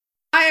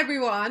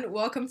everyone,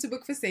 welcome to Book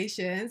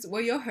Conversations.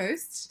 We're your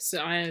hosts,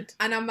 Saad.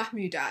 And I'm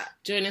Mahmouda.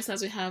 Join us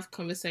as we have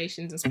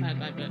conversations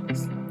inspired by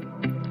books.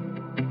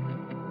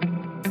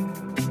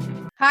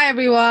 Hi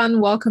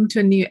everyone, welcome to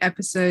a new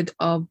episode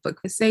of Book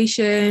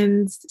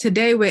Conversations.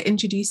 Today we're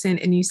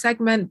introducing a new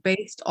segment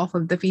based off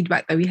of the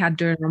feedback that we had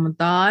during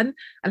Ramadan.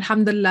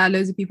 Alhamdulillah,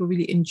 loads of people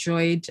really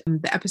enjoyed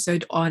the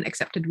episode on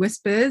Accepted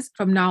Whispers.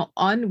 From now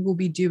on, we'll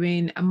be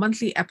doing a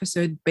monthly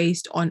episode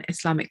based on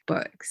Islamic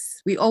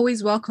books. We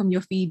always welcome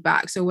your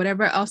feedback, so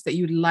whatever else that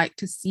you'd like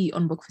to see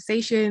on Book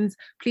Conversations,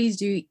 please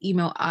do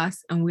email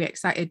us, and we're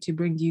excited to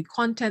bring you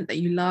content that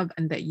you love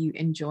and that you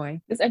enjoy.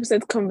 This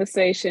episode's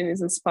conversation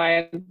is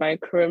inspired by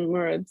Qur'an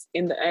Murad's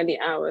In the Early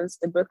Hours,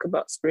 a book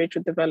about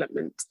spiritual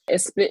development.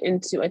 It's split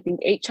into, I think,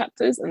 8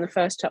 chapters, and the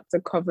first chapter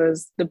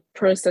covers the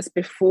process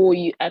before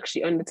you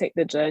actually undertake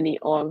the journey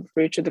of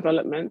spiritual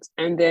development.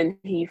 And then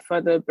he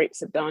further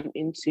breaks it down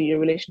into your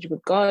relationship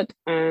with God,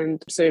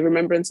 and so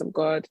remembrance of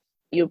God,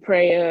 your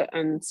prayer,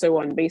 and so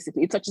on.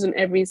 Basically, it touches on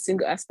every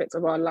single aspect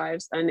of our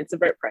lives, and it's a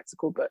very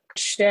practical book.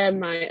 Share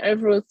my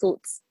overall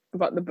thoughts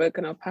about the book,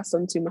 and I'll pass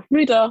on to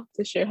Mahmouda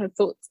to share her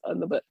thoughts on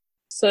the book.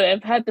 So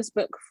I've had this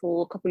book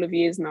for a couple of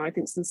years now, I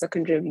think since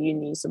second year of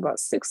uni, so about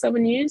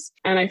 6-7 years.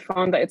 And I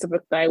found that it's a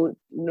book that I would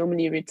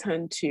normally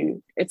return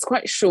to. It's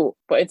quite short,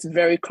 but it's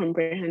very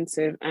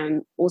comprehensive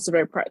and also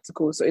very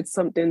practical. So it's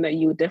something that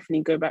you would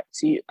definitely go back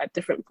to at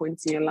different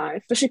points in your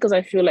life, especially because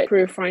I feel like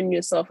purifying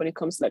yourself when it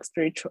comes to like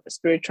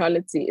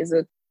spirituality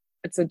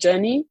it's a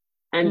journey.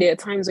 And there are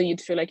times where you'd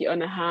feel like you're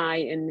on a high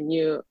and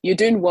you're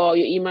doing well,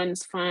 your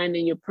iman's fine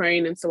and you're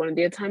praying and so on. And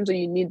there are times where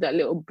you need that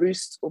little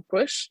boost or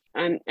push.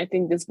 And I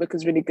think this book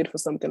is really good for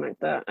something like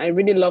that. I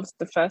really loved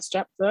the first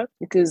chapter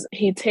because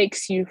he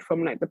takes you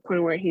from like the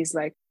point where he's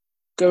like,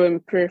 go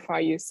and purify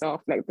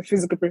yourself, like the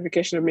physical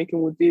purification of making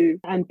wudu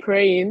and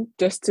praying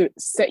just to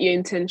set your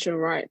intention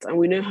right. And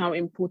we know how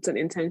important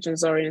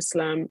intentions are in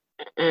Islam.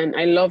 And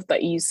I love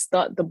that you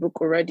start the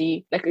book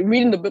already, like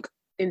reading the book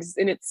is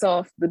in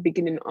itself the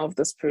beginning of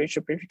the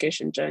spiritual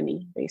purification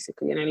journey,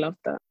 basically. And I love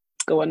that.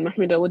 Go on,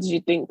 Mahmouda, what did you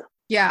think?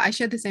 Yeah, I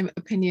share the same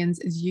opinions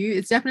as you.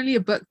 It's definitely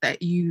a book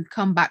that you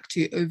come back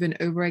to over and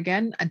over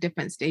again at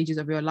different stages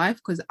of your life,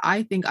 because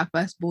I think I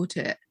first bought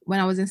it when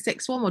I was in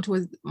sixth form or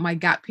towards my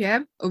gap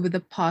year. Over the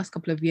past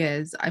couple of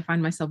years, I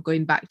find myself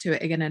going back to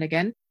it again and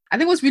again. I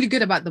think what's really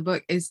good about the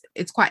book is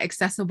it's quite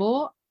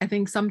accessible. I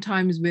think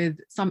sometimes with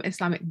some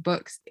Islamic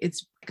books,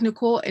 it's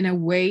technical in a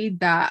way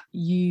that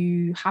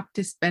you have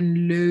to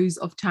spend loads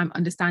of time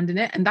understanding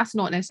it. And that's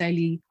not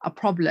necessarily a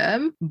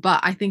problem.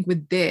 But I think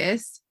with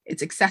this,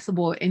 it's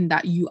accessible in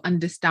that you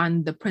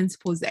understand the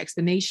principles, the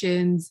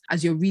explanations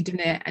as you're reading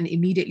it, and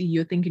immediately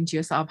you're thinking to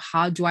yourself,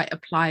 how do I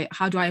apply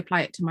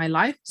it to my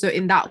life? So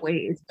in that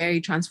way, it's very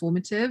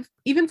transformative.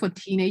 Even for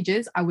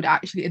teenagers, I would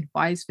actually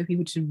advise for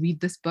people to read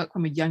this book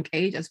from a young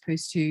age as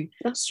opposed to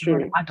That's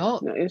true. an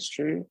adult. That is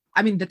true.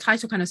 I mean, the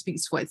title kind of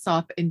speaks for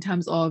itself in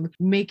terms of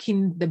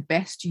making the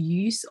best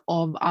use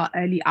of our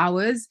early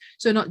hours.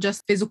 So not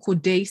just physical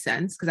day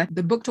sense, because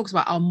the book talks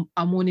about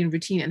our morning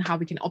routine and how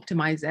we can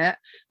optimize it.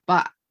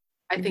 But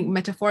I think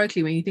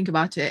metaphorically, when you think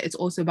about it, it's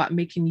also about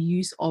making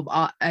use of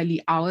our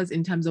early hours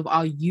in terms of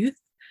our youth.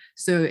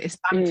 So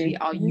Islamically,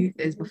 our youth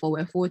is before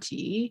we're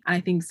 40. And I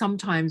think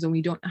sometimes when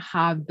we don't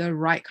have the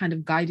right kind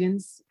of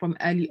guidance from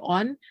early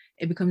on,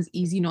 it becomes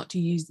easy not to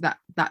use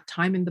that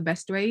time in the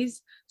best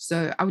ways.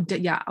 So I would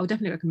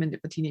definitely recommend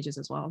it for teenagers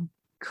as well.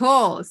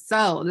 Cool.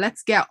 So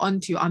let's get on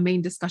to our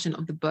main discussion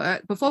of the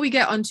book. Before we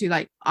get on to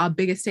like our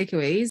biggest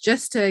takeaways,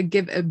 just to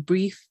give a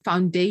brief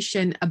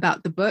foundation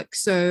about the book.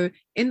 So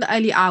in the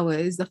early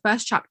hours, the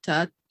first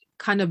chapter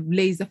kind of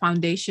lays the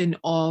foundation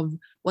of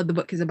what the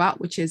book is about,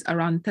 which is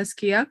around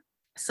tazkiyah,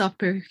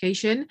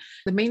 self-purification.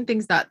 The main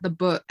things that the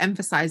book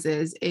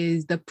emphasizes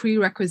is the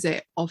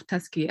prerequisite of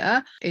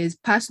tazkiyah is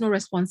personal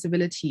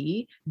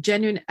responsibility,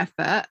 genuine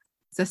effort,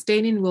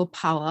 sustaining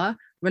willpower,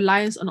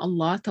 reliance on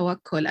Allah,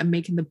 tawakkul, and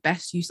making the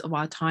best use of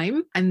our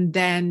time. And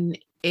then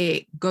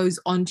it goes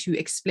on to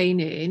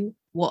explaining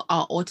what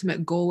our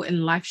ultimate goal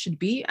in life should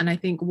be. And I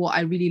think what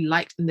I really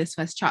liked in this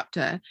first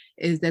chapter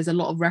is there's a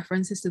lot of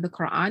references to the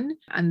Quran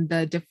and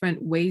the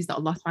different ways that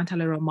Allah subhanahu wa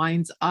ta'ala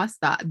reminds us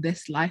that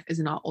this life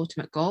isn't our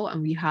ultimate goal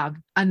and we have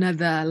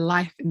another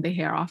life in the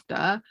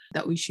hereafter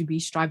that we should be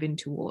striving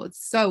towards.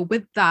 So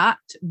with that,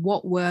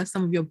 what were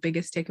some of your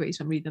biggest takeaways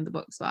from reading the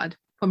book, Suad,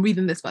 from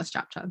reading this first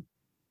chapter?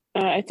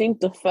 I think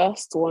the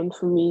first one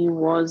for me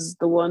was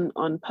the one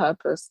on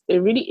purpose. It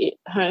really hit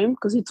home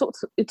because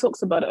it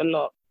talks about it a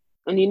lot.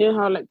 And you know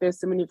how like there's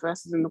so many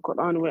verses in the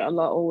Quran where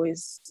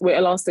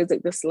Allah says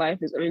like this life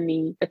is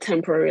only a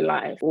temporary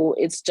life or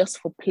it's just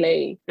for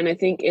play. And I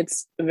think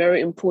it's very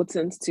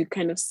important to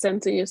kind of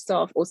center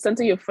yourself or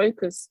center your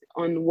focus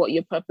on what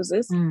your purpose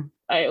is.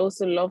 I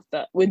also love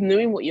that with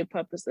knowing what your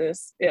purpose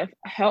is, it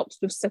helps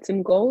with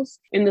setting goals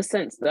in the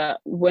sense that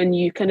when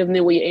you kind of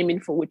know what you're aiming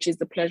for, which is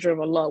the pleasure of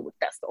Allah,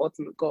 that's the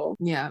ultimate goal.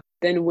 Yeah.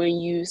 Then when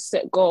you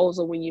set goals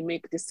or when you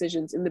make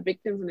decisions in the big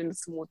things and in the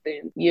small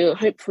things, you're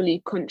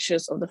hopefully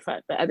conscious of the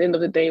fact that at the end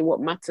of the day, what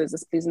matters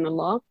is pleasing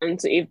Allah.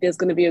 And so if there's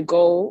going to be a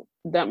goal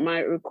that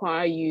might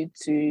require you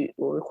to,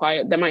 or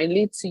require, that might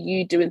lead to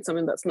you doing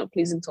something that's not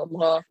pleasing to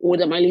Allah, or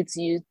that might lead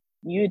to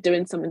you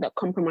doing something that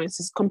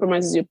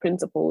compromises your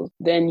principles,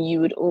 then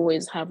you would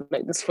always have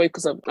like this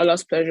focus of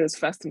Allah's pleasure is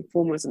first and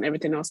foremost, and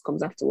everything else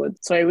comes afterwards.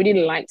 So I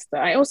really liked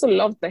that. I also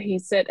loved that he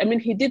said, I mean,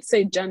 he did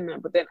say Jannah,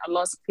 but then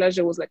Allah's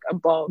pleasure was like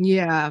above.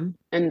 Yeah.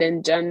 And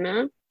then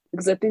Jannah,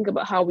 because I think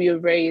about how we were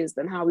raised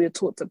and how we were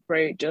taught to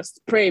pray, just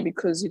pray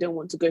because you don't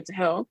want to go to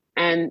hell,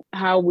 and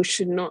how we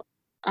should not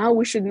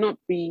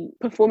be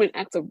performing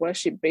acts of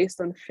worship based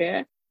on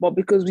fear, but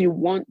because we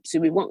want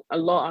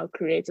Allah, our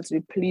creator, to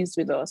be pleased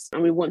with us,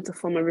 and we want to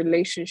form a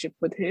relationship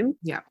with him.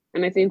 Yeah.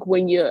 And I think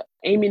when you're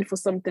aiming for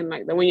something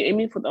like that, when you're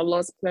aiming for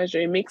Allah's pleasure,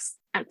 it makes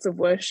acts of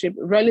worship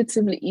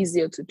relatively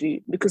easier to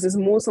do, because it's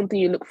more something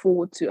you look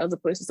forward to as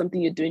opposed to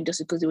something you're doing just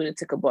because you want to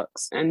tick a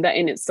box. And that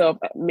in itself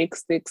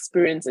makes the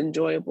experience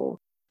enjoyable.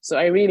 So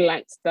I really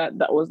liked that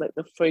was like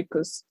the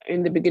focus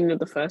in the beginning of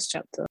the first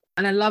chapter.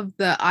 And I love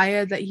the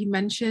ayah that he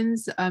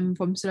mentions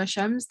from Surah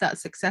Shams, that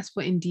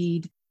successful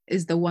indeed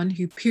is the one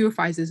who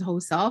purifies his whole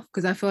self,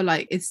 because I feel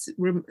like it's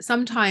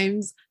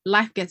sometimes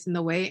life gets in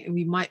the way and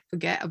we might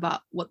forget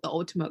about what the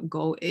ultimate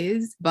goal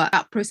is, but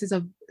that process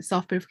of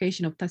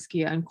self-purification, of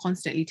tazkiyah, and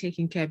constantly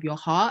taking care of your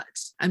heart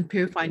and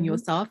purifying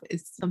yourself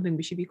is something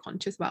we should be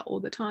conscious about all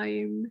the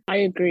time. I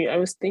agree. I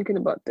was thinking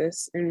about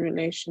this in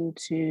relation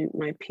to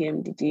my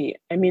PMDD.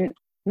 I mean,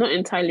 not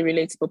entirely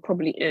related, but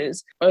probably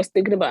is. I was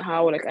thinking about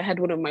how like I had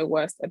one of my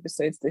worst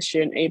episodes this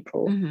year in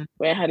April,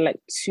 where I had like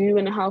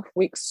 2.5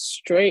 weeks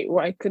straight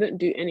where I couldn't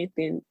do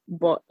anything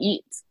but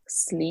eat,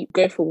 sleep,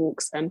 go for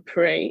walks, and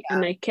pray.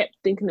 And I kept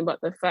thinking about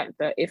the fact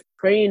that if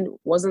praying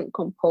wasn't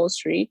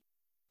compulsory,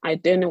 I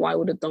don't know what I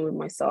would have done with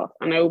myself.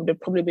 And I would have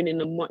probably been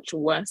in a much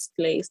worse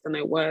place than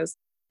I was,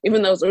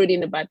 even though I was already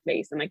in a bad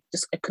place and I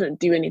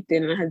couldn't do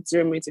anything and I had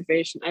zero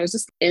motivation. I was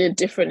just in a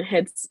different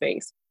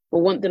headspace. But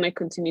one thing I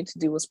continued to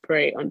do was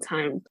pray on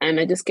time. And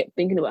I just kept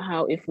thinking about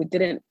how if I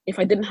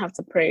didn't have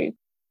to pray,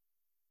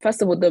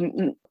 first of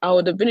all, I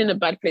would have been in a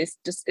bad place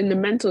just in the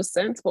mental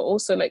sense, but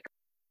also like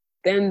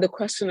then the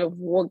question of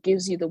what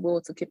gives you the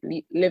will to keep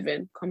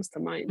living comes to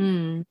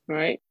mind,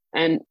 right?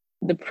 And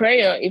the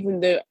prayer, even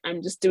though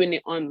I'm just doing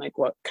it on like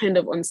what kind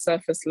of on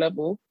surface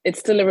level,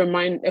 it's still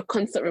a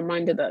constant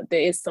reminder that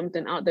there is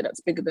something out there that's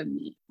bigger than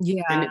me.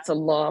 Yeah. And it's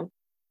Allah.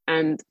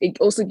 And it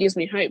also gives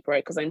me hope,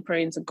 right? Because I'm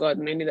praying to God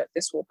and I know that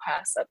this will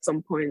pass at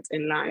some point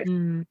in life.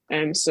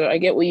 So I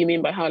get what you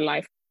mean by how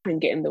life can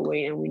get in the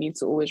way, and we need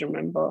to always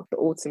remember the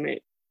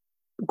ultimate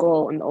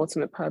goal and the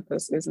ultimate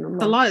purpose is in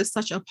Allah. Allah is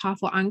such a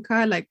powerful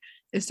anchor. Like,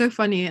 it's so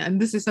funny,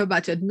 and this is so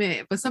bad to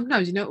admit, but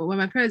sometimes, you know, when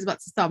my prayer is about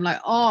to start, I'm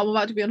like, oh, I'm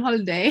about to be on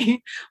holiday.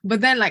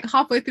 But then like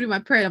halfway through my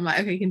prayer, I'm like,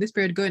 okay, can this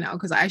period go now?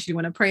 Because I actually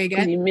want to pray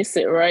again. You miss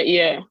it, right?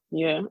 Yeah,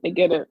 I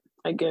get it.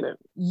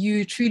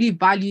 You truly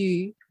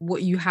value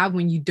what you have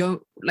when you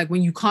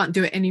can't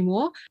do it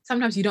anymore.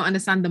 Sometimes you don't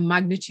understand the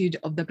magnitude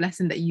of the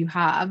blessing that you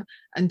have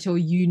until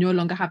you no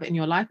longer have it in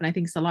your life. And I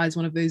think Salah is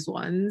one of those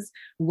ones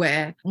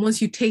where once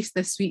you taste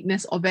the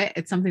sweetness of it,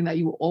 it's something that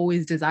you will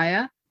always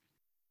desire.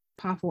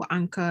 Powerful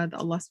anchor that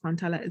Allah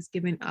subhanahu wa ta'ala is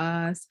giving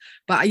us.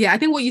 But yeah, I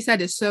think what you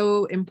said is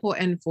so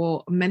important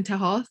for mental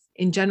health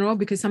in general,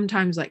 because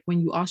sometimes like when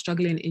you are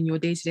struggling in your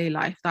day-to-day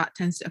life, that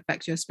tends to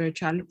affect your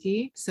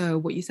spirituality. So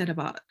what you said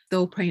about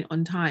still praying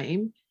on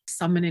time,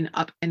 summoning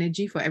up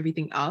energy for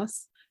everything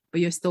else, but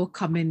you're still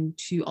coming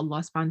to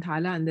Allah subhanahu wa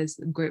ta'ala, and there's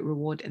a great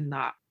reward in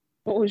that.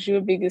 What was your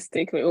biggest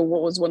takeaway, or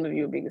what was one of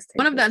your biggest takeaways?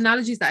 One of the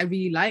analogies that I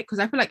really like, because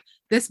I feel like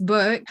this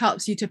book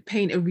helps you to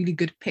paint a really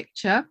good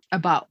picture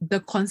about the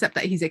concept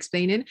that he's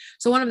explaining.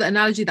 So one of the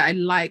analogy that I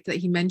liked that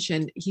he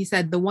mentioned, he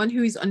said, the one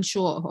who is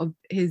unsure of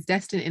his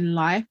destiny in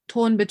life,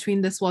 torn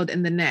between this world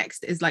and the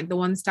next, is like the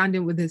one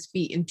standing with his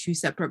feet in two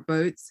separate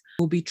boats,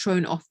 will be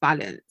thrown off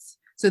balance.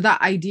 So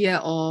that idea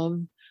of,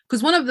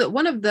 because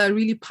one of the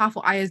really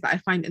powerful ayahs that I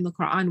find in the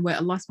Quran, where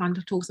Allah subhanahu wa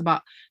ta'ala talks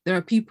about there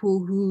are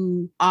people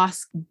who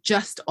ask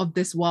just of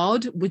this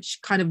world, which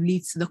kind of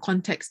leads to the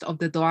context of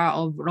the dua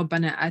of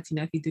Rabbana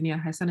atina fi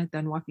dunya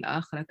hasanatan wa fil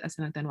akhirati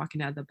hasanatan wa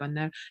qina adhaban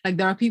nar. Like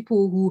there are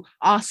people who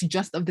ask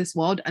just of this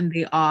world and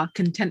they are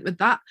content with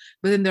that,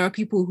 but then there are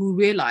people who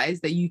realize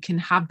that you can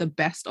have the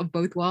best of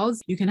both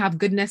worlds. You can have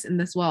goodness in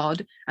this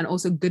world and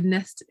also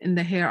goodness in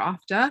the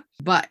hereafter,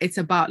 but it's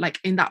about like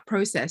in that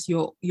process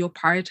you're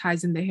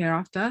prioritizing the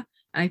hereafter.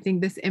 And I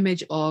think this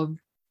image of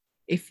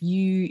if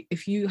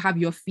you have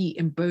your feet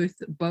in both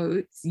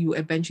boats, you will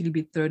eventually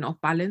be thrown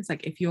off balance.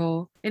 Like if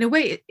you're, in a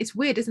way, it's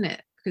weird, isn't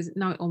it? Because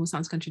now it almost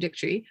sounds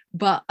contradictory,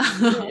 but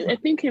I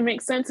think it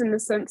makes sense in the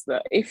sense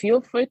that if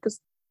you focus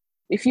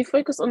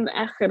on the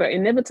akhirah,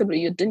 inevitably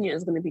your dunya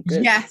is going to be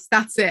good. Yes,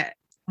 that's it.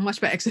 Much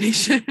better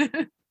explanation.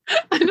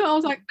 I know, I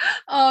was like,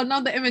 oh, now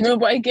the image. No,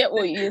 but I get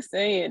what you're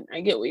saying.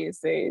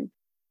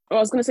 I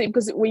was going to say,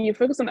 because when you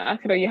focus on the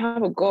akhirah, you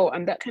have a goal,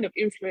 and that kind of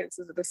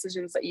influences the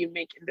decisions that you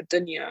make in the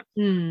dunya.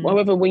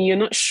 However, when you're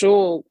not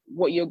sure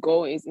what your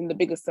goal is in the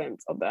bigger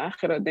sense of the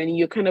akhirah, then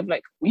you're kind of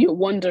like, you're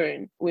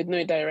wandering with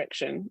no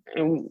direction,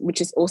 and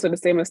which is also the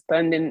same as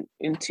standing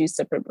in two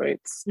separate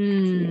boats.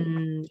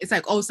 It's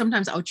like, oh,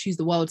 sometimes I'll choose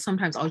the world,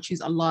 sometimes I'll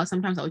choose Allah,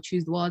 sometimes I'll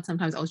choose the world,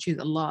 sometimes I'll choose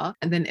Allah,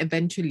 and then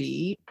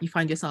eventually you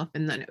find yourself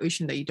in an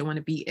ocean that you don't want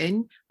to be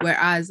in.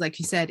 Whereas, like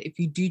you said, if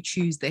you do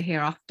choose the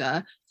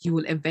hereafter, you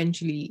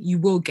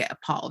will get a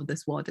part of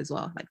this world as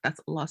well. Like, that's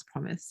Allah's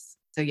promise.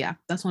 So yeah,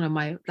 that's one of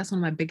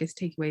my biggest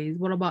takeaways.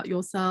 What about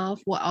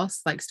yourself? What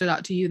else like stood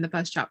out to you in the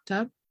first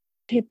chapter?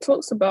 He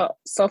talks about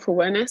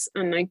self-awareness,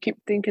 and I keep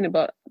thinking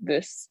about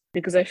this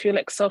because I feel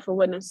like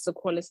self-awareness is a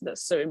quality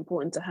that's so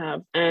important to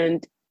have,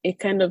 and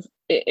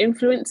it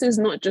influences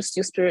not just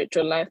your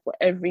spiritual life, but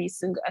every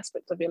single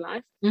aspect of your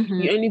life.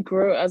 You only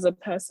grow as a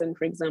person,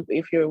 for example,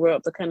 if you're aware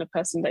of the kind of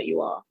person that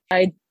you are.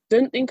 I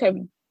don't think I've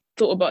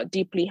thought about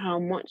deeply how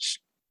much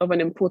of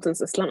an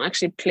importance Islam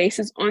actually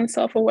places on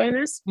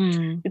self-awareness,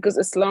 because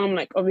Islam,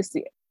 like,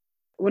 obviously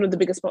one of the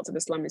biggest parts of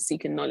Islam is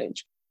seeking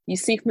knowledge. You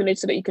seek knowledge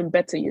so that you can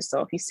better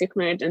yourself. You seek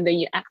knowledge and then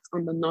you act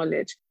on the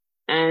knowledge.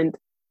 And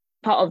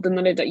part of the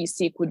knowledge that you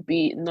seek would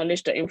be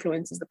knowledge that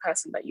influences the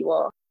person that you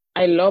are.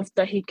 I love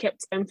that he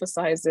kept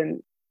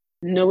emphasizing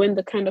knowing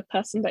the kind of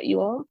person that you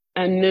are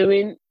and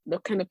knowing the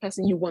kind of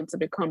person you want to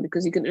become,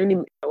 because you can only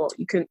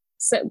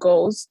set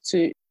goals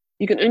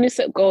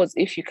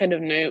if you kind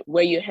of know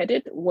where you're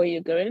headed, where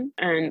you're going.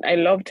 And I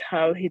loved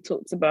how he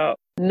talked about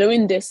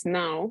knowing this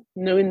now,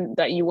 knowing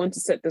that you want to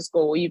set this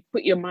goal. You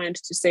put your mind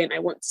to saying, I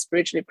want to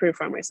spiritually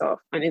purify myself,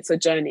 and it's a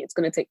journey. It's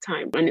going to take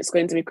time and it's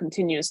going to be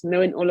continuous.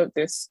 Knowing all of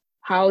this,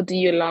 how do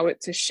you allow it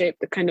to shape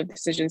the kind of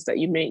decisions that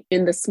you make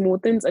in the small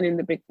things and in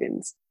the big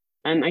things?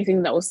 And I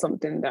think that was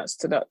something that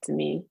stood out to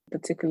me,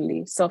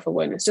 particularly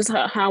self-awareness. Just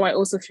how I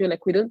also feel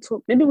like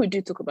maybe we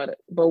do talk about it,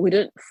 but we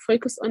don't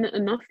focus on it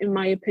enough, in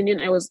my opinion.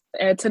 I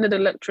attended a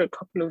lecture a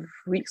couple of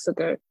weeks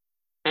ago,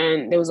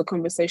 and there was a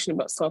conversation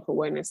about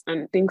self-awareness.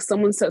 And I think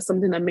someone said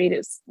something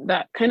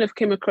that kind of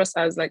came across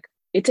as like,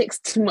 it takes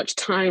too much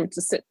time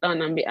to sit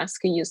down and be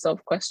asking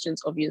yourself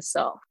questions of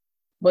yourself.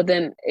 But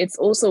then it's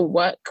also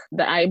work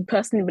that I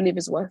personally believe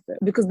is worth it.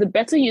 Because the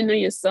better you know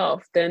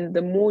yourself, then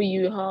the more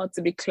you are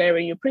to be clear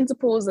in your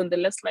principles, and the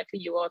less likely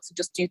you are to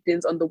just do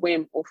things on the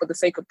whim or for the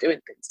sake of doing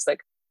things. It's like,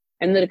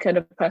 I know the kind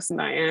of person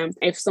I am.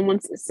 If someone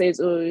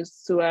says, oh,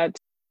 Suad,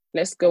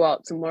 let's go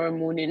out tomorrow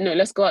morning. No,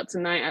 let's go out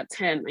tonight at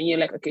 10. And you're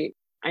like, okay,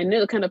 I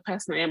know the kind of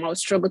person I am. I would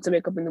struggle to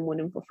wake up in the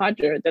morning for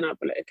Fajr. Then I'll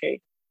be like, okay,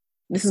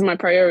 this is my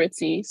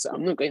priority, so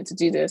I'm not going to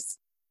do this.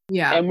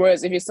 Yeah. And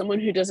whereas if you're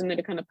someone who doesn't know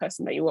the kind of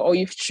person that you are, or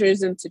you've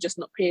chosen to just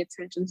not pay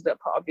attention to that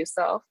part of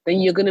yourself,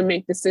 then you're going to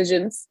make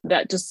decisions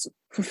that just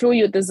fulfill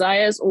your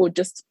desires or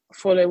just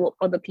follow what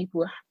other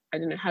people, I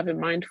don't know, have in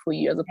mind for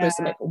you, as opposed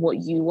to like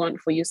what you want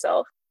for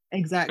yourself.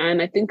 Exactly.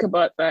 And I think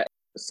about that.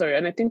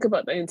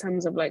 In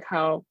terms of like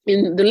how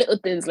in the little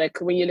things, like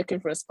when you're looking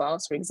for a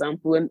spouse, for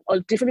example, and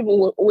different people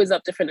will always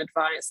have different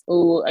advice.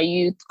 Or are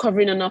you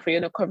covering enough, or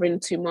you're not covering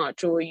too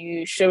much? Or are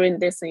you showing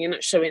this and you're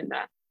not showing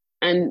that?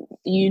 And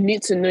you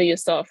need to know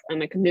yourself and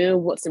like know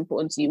what's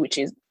important to you, which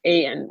is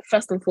and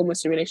first and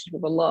foremost, your relationship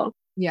with Allah.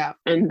 Yeah.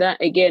 And that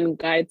again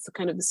guides the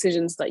kind of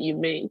decisions that you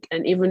make.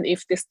 And even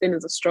if this thing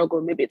is a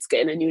struggle, maybe it's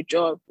getting a new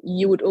job,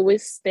 you would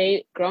always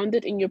stay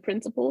grounded in your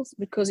principles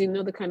because you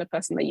know the kind of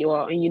person that you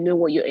are and you know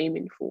what you're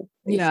aiming for.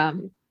 Basically. Yeah.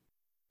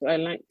 So I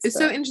like it's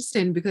so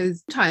interesting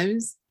because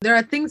sometimes there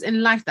are things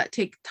in life that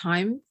take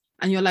time.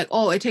 And you're like,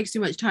 oh, it takes too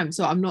much time,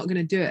 so I'm not going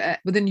to do it.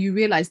 But then you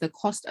realize the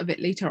cost of it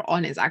later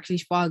on is actually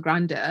far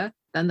grander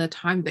than the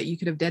time that you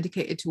could have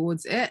dedicated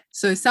towards it.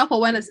 So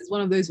self-awareness is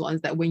one of those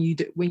ones that when you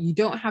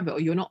don't have it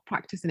or you're not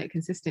practicing it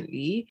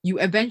consistently, you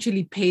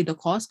eventually pay the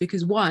cost,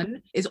 because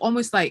one, it's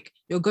almost like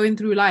you're going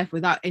through life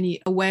without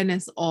any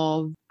awareness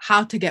of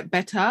how to get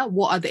better.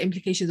 What are the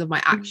implications of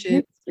my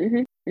actions?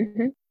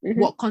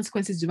 What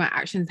consequences do my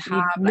actions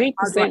have? You make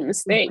the same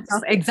mistakes.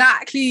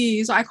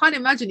 Exactly. So I can't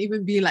imagine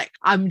even being like,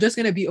 I'm just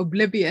going to be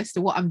oblivious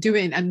to what I'm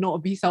doing and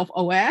not be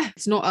self-aware.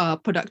 It's not a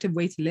productive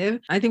way to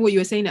live. I think what you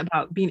were saying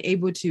about being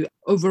able to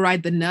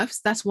override the nafs,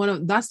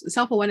 that's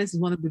self-awareness is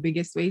one of the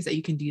biggest ways that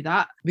you can do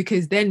that,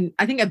 because then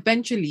I think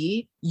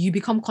eventually you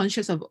become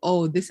conscious of,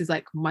 oh, this is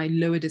like my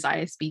lower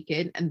desire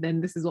speaking, and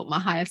then this is what my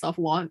higher self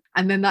want,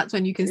 and then that's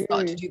when you can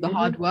start to do the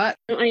hard work.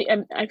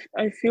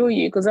 I feel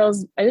you, because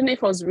I don't know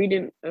if I was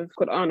reading of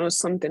Quran or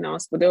something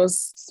else, but there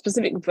was a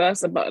specific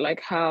verse about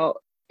like how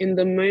in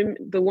the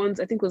moment the ones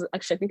I think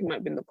it might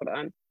have been the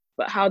Quran,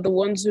 but how the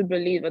ones who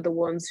believe are the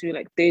ones who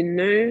like they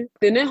know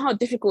how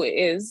difficult it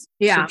is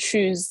to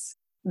choose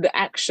the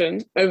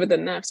action over the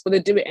nafs, but they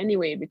do it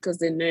anyway because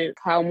they know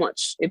how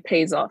much it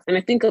pays off. And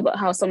I think about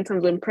how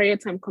sometimes when prayer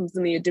time comes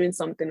in and you're doing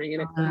something and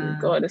you're like, oh my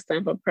God, it's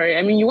time for prayer.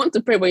 I mean, you want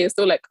to pray, but you're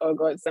still like, oh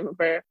God, it's time for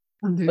prayer.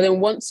 But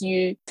then once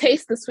you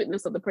taste the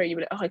sweetness of the prayer, you'll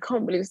be like, oh, I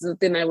can't believe this is the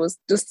thing I was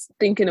just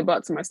thinking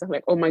about to myself,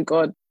 like, oh my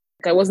God,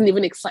 I wasn't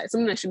even excited,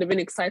 something I should have been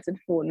excited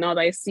for, now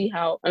that I see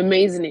how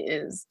amazing it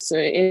is. So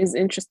it is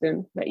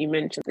interesting that you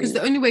mentioned. Because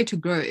the only way to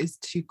grow is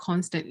to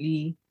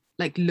constantly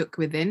like look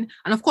within.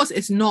 And of course,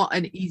 it's not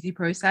an easy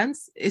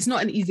process. It's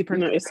not an easy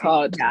process. No, it's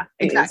hard. Yeah,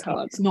 exactly. It's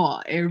hard. It's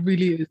not. It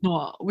really is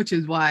not, which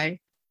is why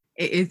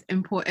it is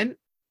important.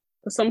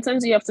 But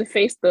sometimes you have to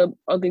face the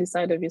ugly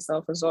side of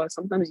yourself as well.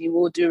 Sometimes you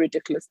will do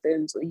ridiculous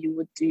things, or you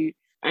would do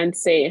and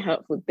say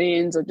hurtful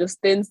things, or just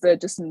things that are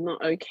just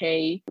not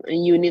okay.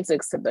 And you need to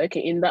accept that, okay,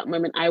 in that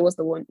moment, I was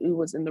the one who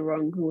was in the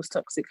wrong, who was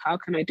toxic. How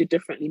can I do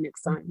differently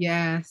next time?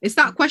 Yes. It's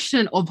that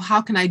question of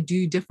how can I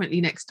do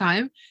differently next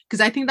time?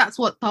 Because I think that's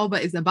what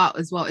Tawbah is about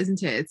as well,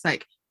 isn't it? It's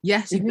like,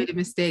 yes, you've made a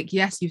mistake.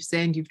 Yes, you've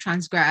sinned, you've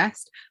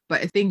transgressed.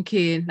 But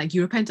thinking like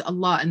you repent to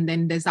Allah, and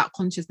then there's that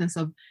consciousness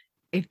of,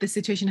 if the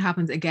situation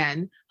happens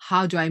again,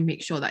 how do I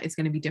make sure that it's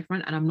going to be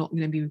different and I'm not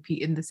going to be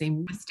repeating the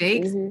same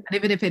mistakes? And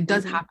even if it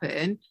does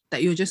happen,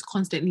 that you're just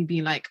constantly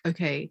being like,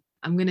 okay,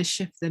 I'm going to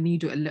shift the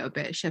needle a little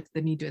bit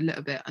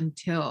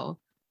until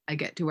I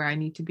get to where I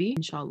need to be,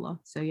 inshallah.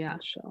 So yeah,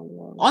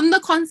 inshallah. On the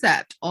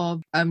concept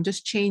of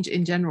just change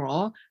in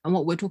general, and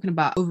what we're talking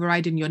about,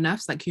 overriding your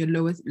nafs, like your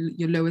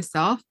lowest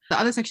self. The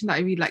other section that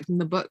I really liked in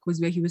the book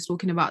was where he was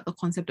talking about the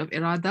concept of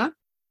irada.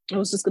 I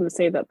was just going to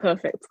say that.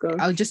 Perfect. Go.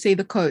 I'll just say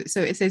the quote. So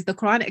it says, the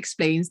Quran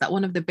explains that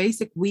one of the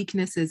basic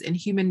weaknesses in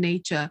human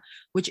nature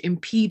which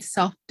impedes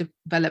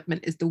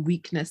self-development is the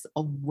weakness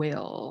of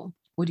will.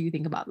 What do you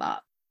think about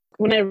that?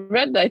 When I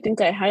read that, I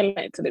think I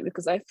highlighted it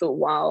because I thought,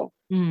 wow,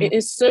 it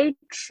is so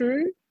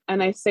true.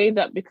 And I say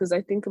that because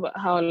I think about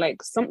how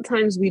like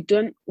sometimes we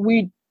do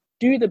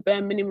the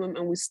bare minimum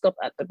and we stop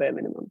at the bare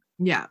minimum.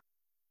 Yeah.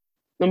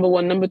 Number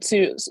one. Number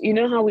two, you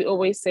know how we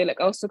always say,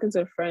 like I was talking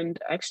to a friend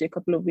actually a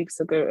couple of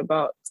weeks ago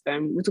about,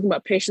 we're talking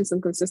about patience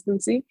and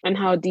consistency, and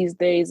how these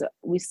days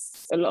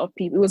a lot of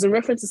people, it was in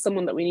reference to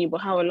someone that we knew,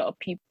 but how a lot of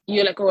people,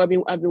 you're like, oh,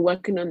 I've been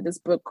working on this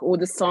book or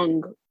this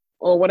song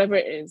or whatever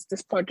it is,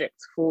 this project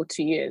for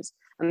 2 years,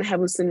 and I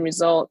haven't seen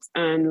results,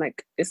 and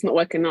like it's not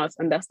working out,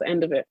 and that's the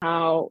end of it.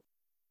 How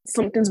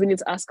some things we need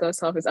to ask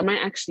ourselves is, am I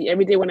actually,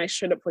 every day when I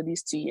showed up for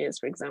these 2 years,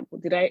 for example,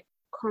 did I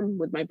come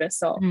with my best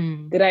self?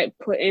 Did I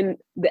put in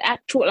the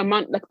actual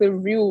amount, like the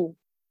real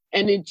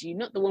energy,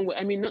 not the one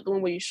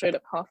where you showed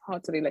up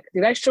half-heartedly? Like,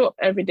 did I show up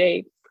every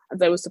day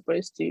as I was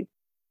supposed to?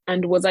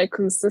 And was I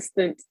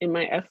consistent in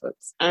my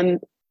efforts?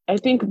 And I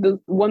think the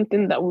one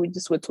thing that we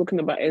just were talking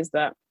about is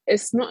that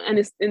it's not, and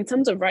it's in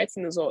terms of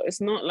writing as well,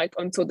 it's not like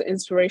until the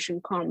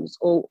inspiration comes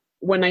or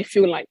when I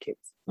feel like it,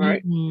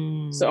 right?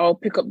 So I'll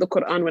pick up the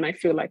Quran when I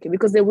feel like it,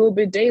 because there will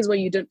be days where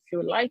you don't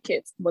feel like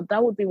it, but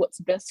that would be what's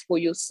best for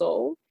your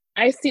soul.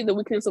 I see the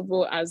weakness of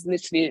will as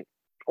literally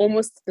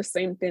almost the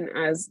same thing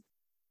as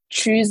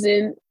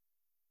choosing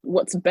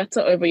what's better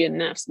over your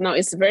nafs. Now,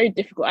 it's very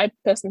difficult. I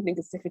personally think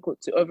it's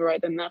difficult to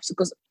override the nafs,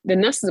 because the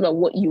nafs is about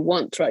what you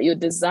want, right? Your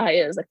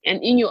desires.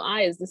 And in your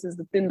eyes, this is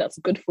the thing that's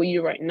good for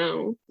you right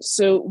now.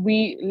 So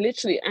we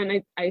literally,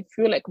 and I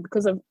feel like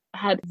because I've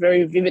had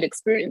very vivid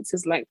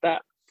experiences like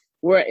that,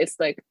 where it's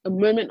like a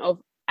moment of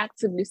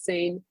actively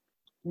saying,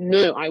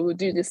 no, I will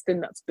do this thing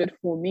that's good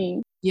for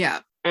me. Yeah.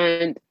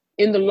 And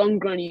in the long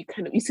run, you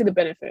see the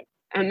benefit.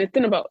 And the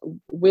thing about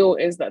will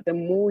is that the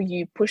more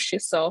you push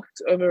yourself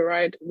to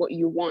override what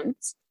you want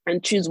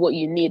and choose what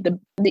you need,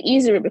 the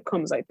easier it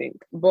becomes, I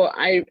think. But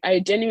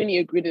I genuinely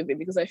agree with it,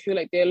 because I feel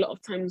like there are a lot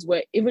of times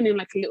where, even in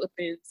like little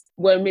things,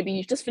 where maybe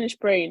you just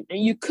finished praying and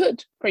you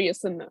could pray your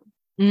sunnah,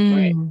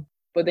 right?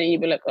 But then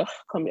you'd be like, oh,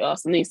 can't be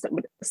asked. And then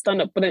you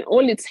stand up. But then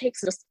all it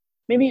takes is just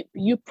maybe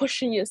you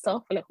pushing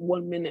yourself for like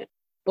 1 minute.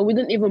 But we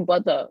didn't even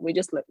bother. We're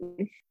just like,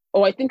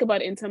 Or I think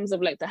about it in terms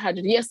of like the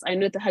tahajjud. Yes, I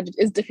know the tahajjud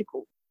is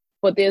difficult,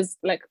 but there's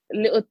like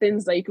little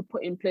things that you could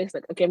put in place.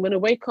 Like, okay, I'm going to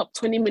wake up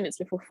 20 minutes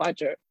before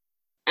Fajr.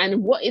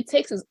 And what it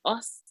takes is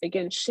us,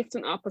 again,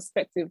 shifting our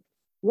perspective.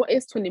 What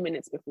is 20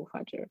 minutes before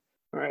Fajr?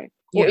 All right.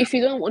 Yeah. Or if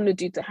you don't want to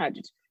do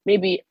tahajjud,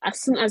 maybe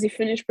as soon as you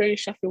finish praying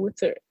Shafi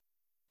Witr,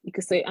 you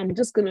could say, I'm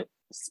just going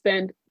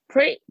to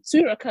pray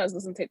 2 rakahs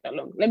doesn't take that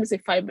long. Let me say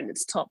 5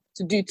 minutes top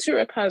to do 2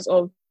 rakahs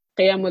of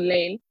Qiyamul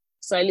Layl.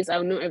 So at least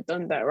I'll know I've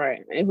done that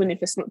right. Even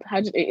if it's not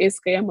tahajjud, it is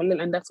Qiyamul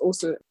Layl, and that's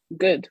also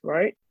good,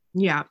 right?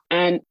 Yeah.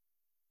 And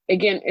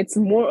again, it's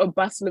more a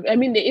battle of,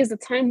 there is a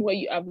time where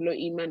you have low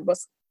iman, but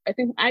I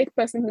think I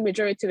personally, the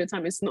majority of the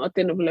time, it's not a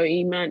thing of low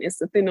iman.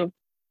 It's a thing of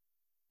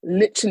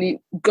literally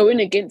going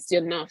against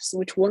your nafs,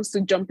 which wants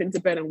to jump into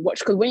bed and watch.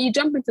 Because when you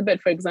jump into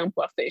bed, for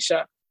example, after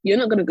Isha, you're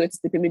not going to go to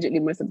sleep immediately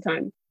most of the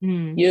time.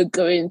 You're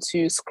going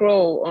to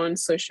scroll on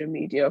social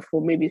media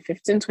for maybe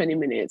 15, 20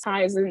 minutes.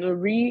 Ties in a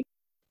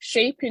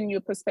reshaping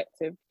your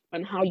perspective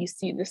on how you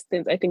see these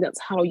things. I think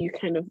that's how you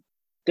kind of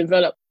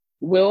develop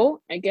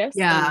will, I guess.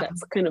 Yeah. And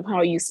that's kind of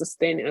how you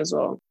sustain it as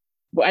well.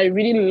 But I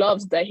really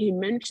loved that he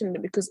mentioned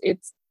it, because it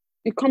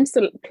comes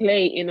to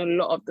play in a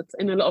lot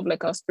of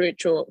like our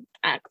spiritual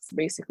acts,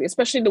 basically,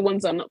 especially the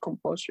ones that are not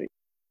compulsory.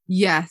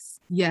 Yes,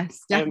 I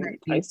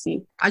definitely.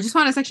 see. I just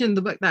found a section in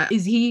the book that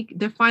is he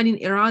defining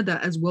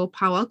irada as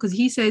willpower, because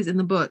he says in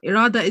the book,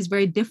 irada is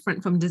very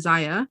different from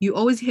desire. You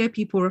always hear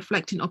people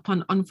reflecting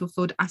upon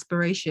unfulfilled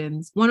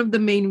aspirations. One of the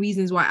main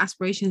reasons why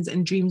aspirations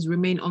and dreams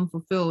remain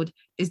unfulfilled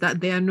is that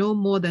they are no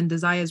more than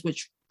desires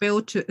which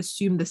fail to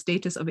assume the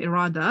status of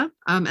irada.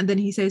 And then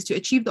he says to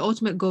achieve the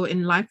ultimate goal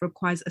in life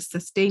requires a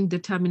sustained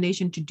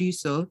determination to do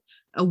so,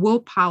 a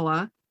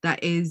willpower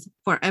that is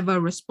forever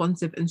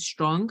responsive and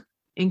strong.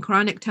 In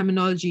Quranic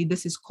terminology,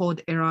 this is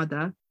called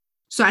irada.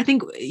 So I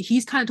think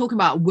he's kind of talking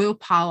about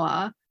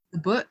willpower, the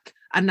book.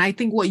 And I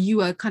think what you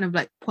were kind of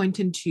like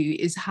pointing to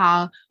is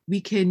how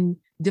we can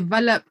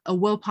develop a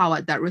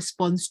willpower that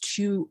responds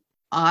to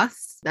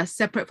us, that's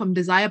separate from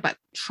desire, but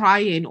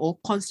trying or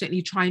constantly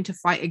trying to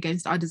fight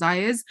against our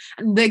desires.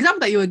 And the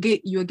example that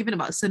you were given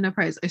about sunnah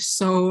prayers is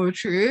so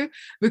true,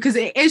 because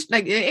it is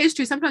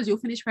true. Sometimes you'll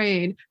finish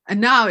praying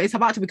and now it's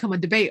about to become a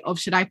debate of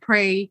should I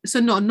pray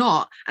sunnah or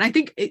not. And I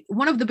think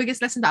one of the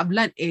biggest lessons that I've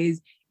learned is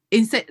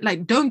instead,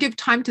 like, don't give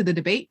time to the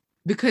debate,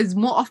 because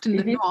more often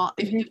than not,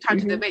 if you give time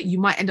to debate, you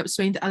might end up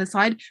swaying to the other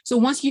side. So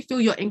once you feel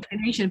your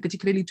inclination,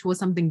 particularly towards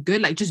something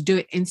good, like just do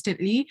it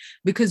instantly,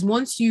 because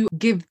once you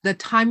give the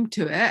time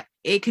to it,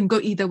 it can go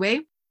either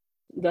way.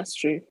 That's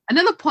true.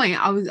 Another point,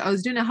 I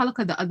was doing a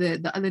halakha the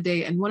other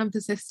day, and one of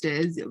the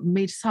sisters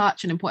made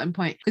such an important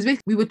point, because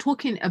we were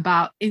talking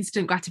about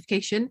instant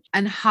gratification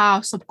and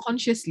how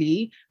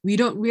subconsciously we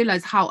don't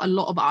realize how a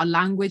lot of our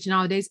language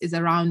nowadays is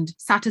around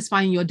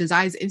satisfying your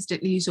desires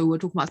instantly. So we're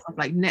talking about stuff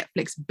like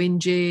Netflix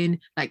binging,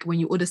 like when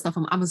you order stuff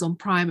from Amazon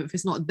Prime, if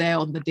it's not there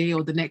on the day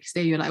or the next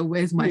day, you're like,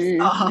 where's my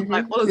stuff?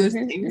 Like all of those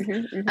things.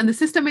 And the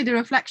sister made a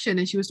reflection,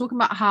 and she was talking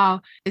about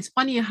how it's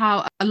funny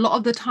how a lot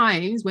of the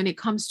times when it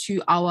comes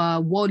to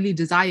our worldly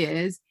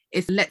desires,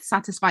 it's let's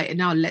satisfy it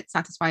now, let's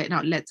satisfy it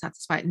now, let's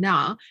satisfy it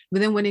now. But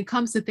then when it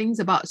comes to things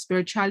about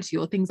spirituality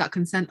or things that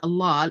concern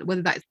Allah,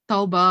 whether that's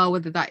tawbah,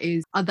 whether that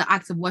is other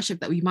acts of worship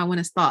that we might want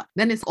to start,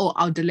 then it's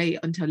I'll delay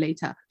it until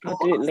later. I'll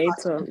do it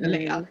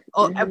later.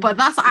 But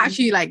that's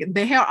actually like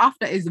the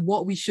hereafter is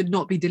what we should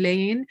not be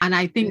delaying. And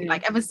I think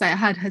like ever since I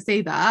heard her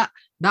say that,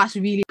 that's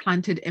really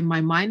planted in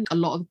my mind. A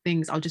lot of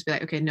things I'll just be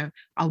like, okay, no,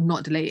 I'll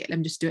not delay it. Let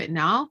me just do it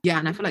now. Yeah.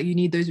 And I feel like you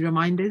need those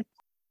reminders.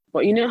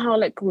 But you know how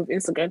like with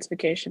instant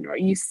gratification, right?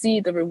 You see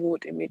the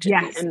reward immediately.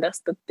 Yes. And that's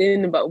the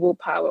thing about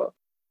willpower.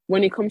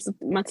 When it comes to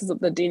matters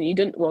of the deen, you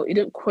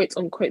don't quote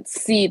unquote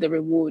see the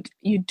reward.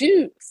 You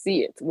do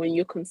see it when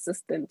you're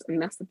consistent. And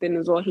that's the thing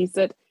as well. He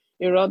said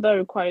it rather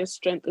requires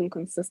strength and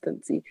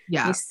consistency.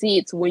 Yeah. You see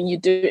it when you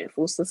do it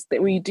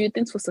when you do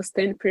things for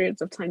sustained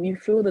periods of time, you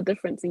feel the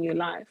difference in your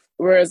life.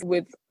 Whereas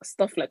with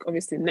stuff like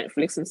obviously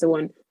Netflix and so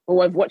on,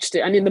 I've watched it,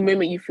 and in the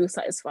moment you feel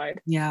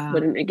satisfied. Yeah.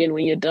 But then again,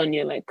 when you're done,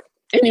 you're like,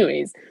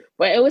 anyways.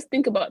 But I always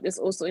think about this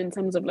also in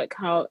terms of like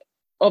how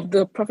of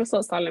the Prophet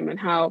ﷺ and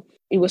how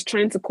he was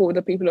trying to call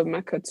the people of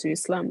Mecca to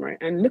Islam, right?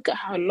 And look at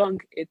how long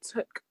it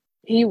took.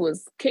 He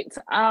was kicked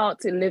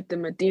out, he lived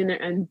in Medina,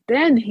 and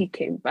then he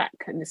came back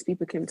and his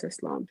people came to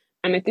Islam.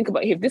 And I think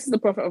about if this is the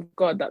Prophet of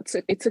God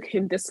it took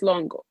him this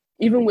long,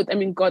 even with,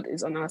 God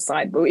is on our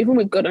side, but even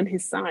with God on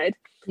his side,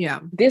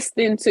 this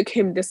thing took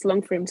him this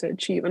long for him to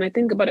achieve. And I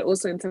think about it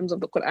also in terms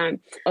of the Quran.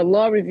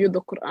 Allah revealed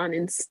the Quran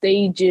in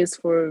stages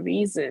for a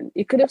reason.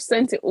 He could have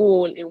sent it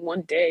all in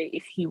one day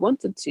if he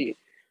wanted to.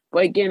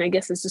 But again, I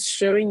guess it's just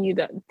showing you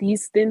that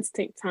these things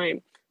take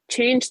time.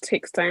 Change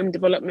takes time.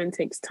 Development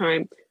takes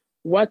time.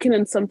 Working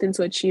on something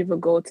to achieve a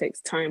goal takes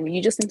time.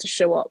 You just need to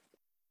show up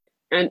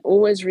and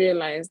always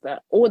realize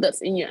that all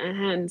that's in your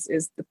hands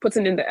is the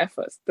putting in the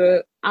efforts.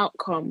 The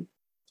outcome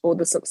or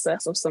the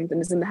success of something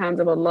is in the hands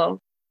of Allah.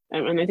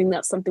 And I think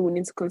that's something we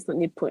need to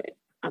constantly put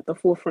at the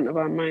forefront of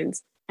our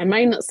minds. I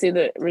might not see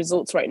the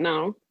results right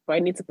now, but I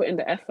need to put in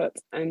the effort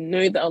and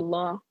know that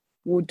Allah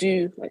will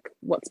do like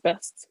what's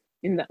best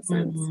in that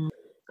sense.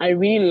 I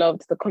really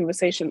loved the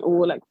conversation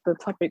or like the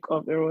topic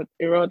of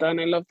irada,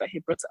 and I love that he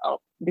brought it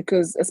up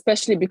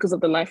especially because of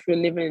the life we're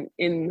living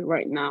in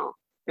right now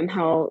and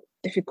how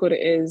difficult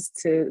it is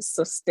to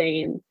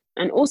sustain.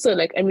 And also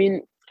like,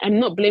 I'm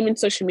not blaming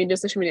social media.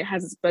 Social media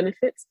has its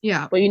benefits.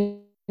 Yeah. But you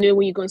know,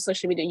 when you go on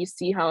social media, you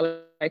see how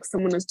like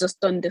someone has just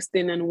done this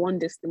thing and won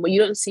this thing, but you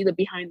don't see the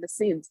behind the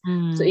scenes.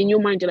 So in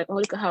your mind, you're like, oh,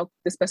 look at how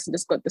this person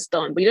just got this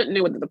done. But you don't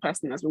know whether the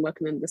person has been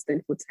working on this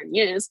thing for 10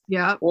 years.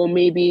 Yeah. Or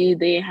maybe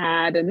they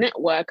had a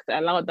network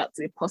that allowed that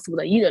to be possible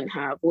that you don't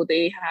have, or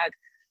they had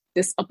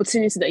this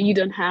opportunity that you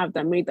don't have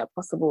that made that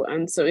possible.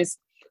 And so it's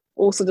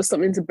also just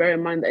something to bear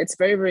in mind that it's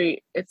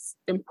very, it's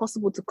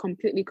impossible to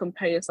completely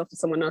compare yourself to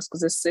someone else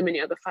because there's so many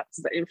other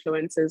factors that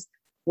influences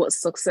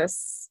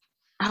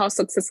how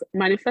success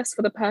manifests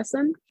for the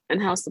person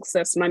and how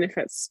success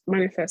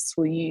manifests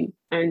for you.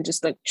 And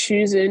just like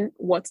choosing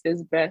what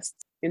is best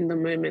in the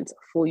moment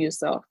for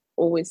yourself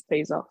always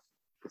pays off.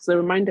 So a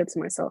reminder to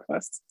myself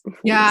first.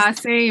 Yeah,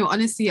 same.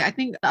 Honestly, I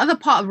think the other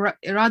part of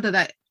irada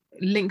that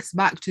links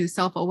back to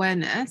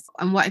self-awareness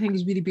and what I think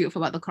is really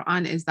beautiful about the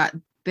Quran is that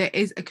there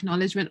is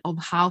acknowledgement of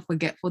how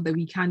forgetful that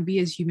we can be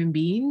as human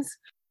beings.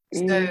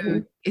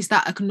 So it's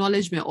that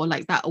acknowledgement or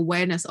like that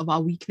awareness of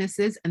our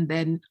weaknesses and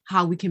then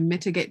how we can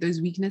mitigate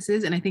those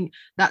weaknesses. And I think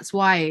that's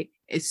why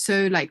it's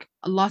so like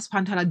Allah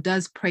subhanahu wa ta'ala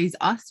does praise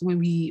us when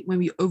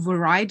we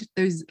override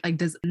those like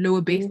those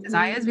lower base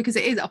desires, because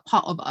it is a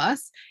part of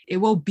us. It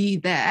will be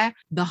there.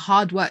 The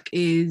hard work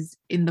is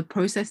in the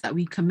process that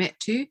we commit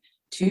to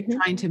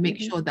trying to make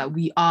sure that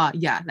we are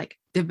like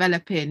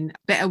developing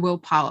better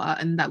willpower,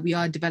 and that we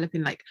are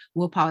developing like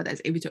willpower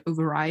that's able to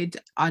override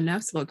our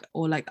nafs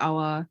or like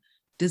our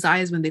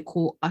desires when they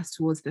call us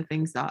towards the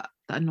things that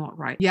are not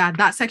right. Yeah,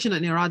 that section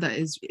on irada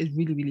is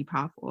really, really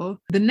powerful.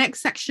 The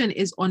next section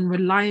is on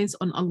reliance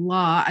on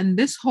Allah, and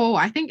this whole,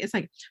 I think it's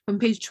like from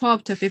page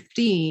 12 to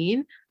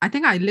 15. I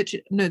think I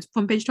literally, no, it's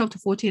from page 12 to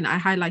 14. I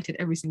highlighted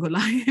every single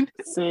line.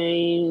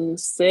 Same.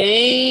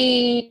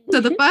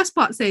 So the first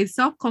part says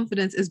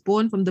self-confidence is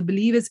born from the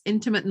believer's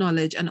intimate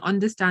knowledge and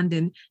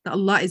understanding that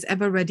Allah is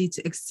ever ready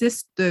to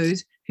assist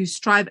those who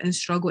strive and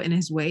struggle in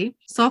his way.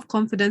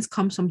 Self-confidence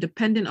comes from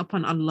depending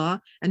upon Allah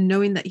and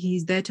knowing that he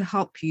is there to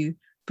help you,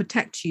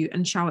 protect you,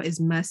 and shower his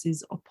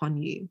mercies upon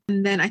you.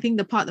 And then I think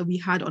the part that we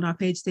had on our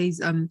page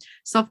says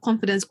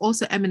self-confidence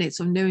also emanates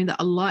from knowing that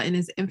Allah in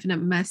his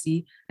infinite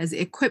mercy has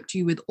equipped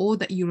you with all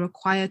that you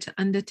require to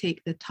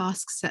undertake the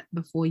tasks set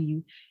before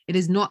you. It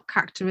is not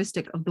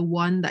characteristic of the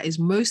one that is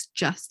most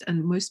just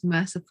and most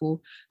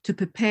merciful to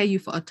prepare you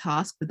for a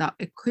task without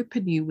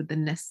equipping you with the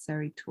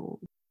necessary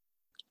tools.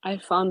 I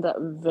found that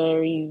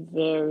very,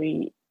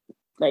 very,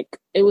 like,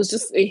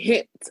 it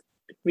hit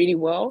really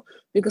well,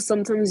 because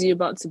sometimes you're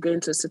about to go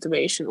into a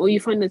situation or you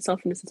find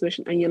yourself in a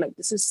situation and you're like,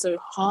 this is so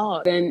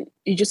hard. Then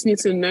you just need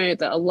to know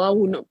that Allah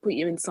will not put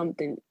you in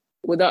something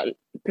without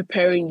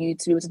preparing you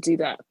to be able to do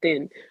that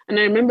thing. And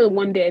I remember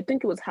one day, I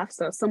think it was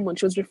Hafsa,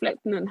 she was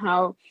reflecting on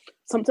how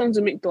sometimes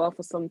we make dua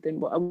for something,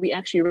 but are we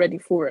actually ready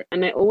for it?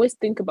 And I always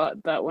think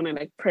about that when I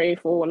like pray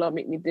for Allah,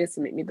 make me this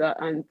and make me that.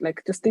 And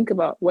like, just think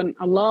about when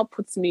Allah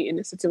puts me in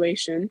a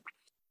situation,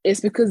 it's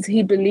because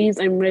he believes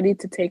I'm ready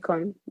to take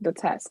on the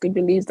task. He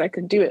believes I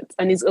can do it.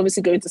 And he's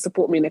obviously going to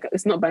support me. Like,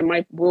 it's not by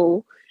my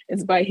will,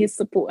 it's by his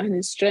support and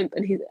his strength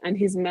and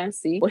his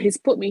mercy. But he's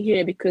put me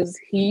here because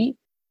he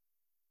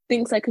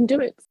thinks I can do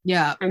it.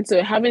 Yeah. And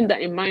so having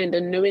that in mind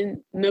and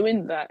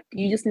knowing that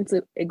you just need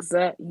to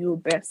exert your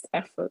best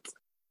effort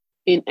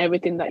in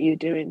everything that you're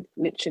doing,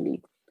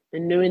 literally.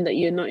 And knowing that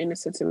you're not in a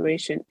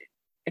situation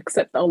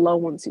except Allah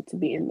wants you to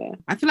be in there.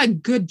 I feel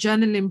like good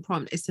journaling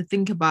prompt is to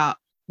think about,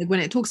 like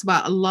when it talks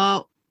about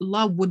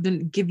Allah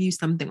wouldn't give you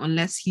something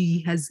unless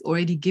he has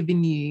already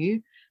given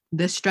you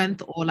the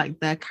strength or like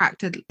the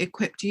character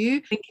equipped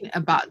you. Thinking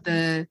about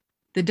the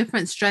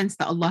different strengths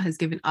that Allah has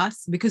given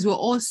us, because we're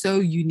all so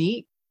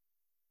unique.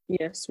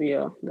 Yes, we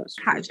are. That's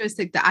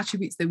characteristic, the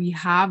attributes that we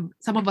have.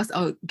 Some of us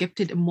are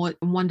gifted in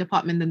one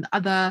department than the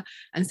other.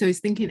 And so it's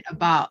thinking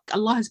about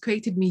Allah has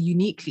created me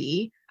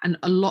uniquely, and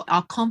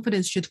our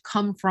confidence should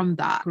come from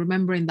that,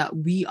 remembering that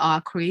we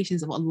are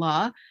creations of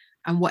Allah.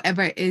 And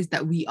whatever it is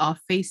that we are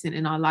facing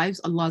in our lives,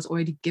 Allah has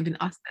already given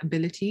us the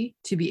ability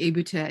to be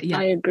able to. Yeah,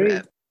 I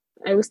agree.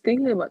 I was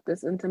thinking about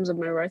this in terms of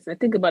my writing. I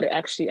think about it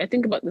actually. I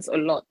think about this a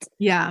lot.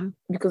 Yeah.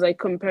 Because I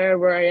compare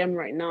where I am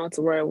right now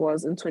to where I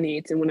was in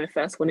 2018 when I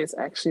first wanted to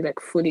actually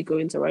like fully go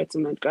into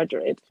writing and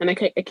graduate. And I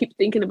keep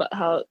thinking about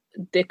how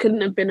there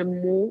couldn't have been a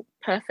more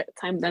perfect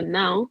time than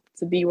now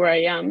to be where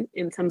I am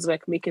in terms of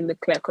like making the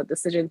clear-cut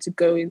decision to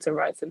go into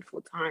writing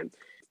full time,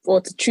 or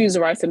to choose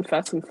writing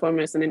first and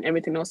foremost, and then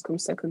everything else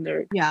comes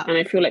secondary. Yeah. And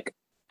I feel like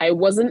I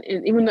wasn't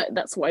in, even though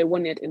that's what I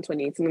wanted in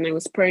 2018 and I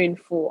was praying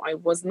for, I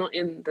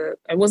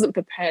wasn't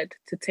prepared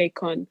to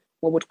take on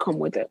what would come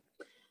with it.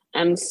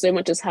 And so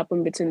much has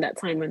happened between that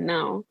time and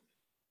now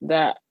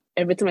that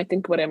every time I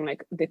think about it, I'm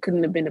like, there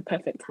couldn't have been a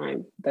perfect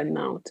time than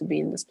now to be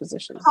in this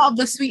position. Part of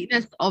the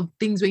sweetness of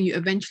things when you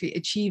eventually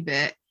achieve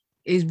it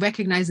is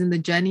recognizing the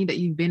journey that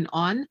you've been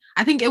on.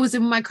 I think it was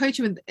in my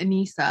coaching with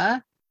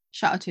Anissa.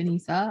 Shout out to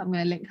Anissa. I'm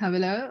going to link her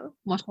below.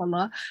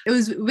 MashaAllah. It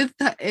was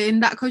in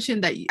that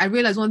coaching that I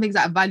realized one of the things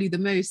that I value the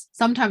most,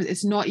 sometimes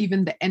it's not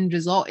even the end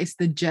result, it's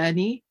the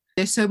journey.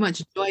 There's so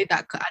much joy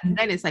and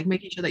then it's like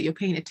making sure that you're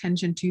paying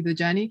attention to the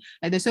journey.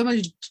 Like there's so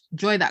much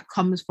joy that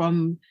comes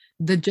from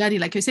the journey.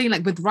 Like you're saying,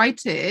 like with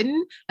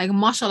writing, like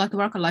mashallah,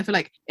 tabarakallah, I feel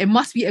like it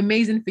must be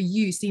amazing for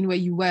you seeing where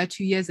you were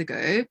 2 years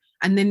ago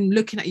and then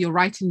looking at your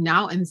writing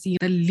now and seeing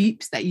the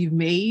leaps that you've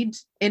made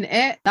in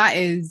it. That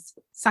is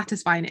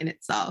satisfying in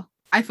itself.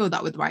 I feel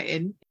that with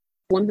writing.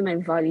 One thing I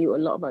value a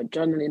lot about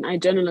journaling, I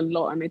journal a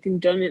lot, and I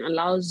think journaling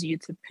allows you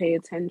to pay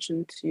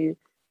attention to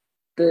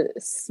the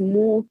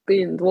small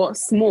things,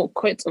 small,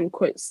 quote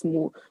unquote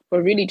small,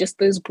 but really just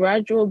those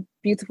gradual,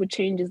 beautiful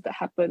changes that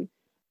happen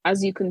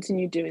as you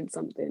continue doing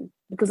something.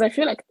 Because I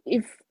feel like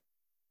if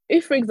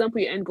for example,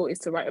 your end goal is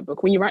to write a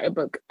book, when you write a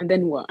book and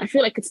then what? I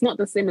feel like it's not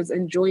the same as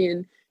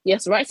enjoying,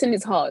 yes, writing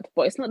is hard,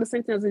 but it's not the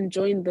same thing as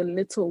enjoying the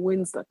little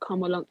wins that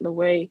come along the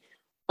way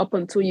up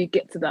until you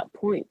get to that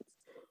point.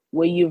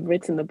 where you've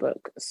written the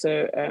book.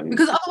 So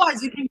because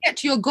otherwise you can get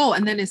to your goal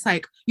and then it's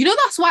like, you know,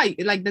 that's why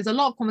like there's a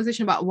lot of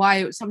conversation about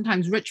why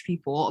sometimes rich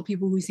people or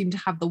people who seem to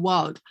have the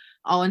world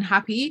are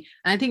unhappy.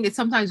 And I think it's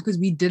sometimes because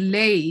we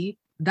delay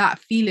that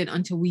feeling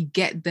until we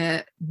get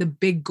the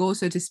big goal,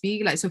 so to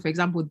speak. Like, so for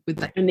example,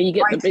 with like, and then you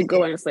get the big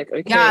goal and it's like,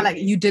 okay, yeah, like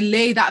you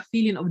delay that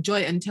feeling of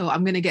joy until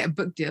I'm gonna get a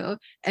book deal,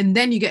 and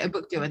then you get a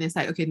book deal and it's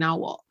like, okay, now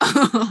what?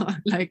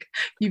 Like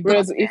you've got,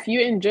 whereas if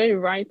you enjoy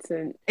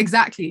writing,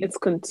 exactly, it's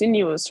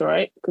continuous,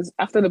 right? Because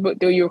after the book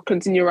deal, you'll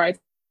continue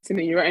writing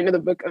and you write another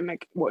book and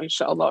like, well,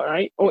 inshallah,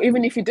 right? Or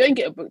even if you don't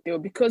get a book deal,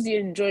 because you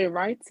enjoy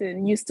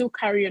writing, you still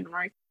carry on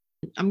writing.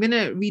 I'm going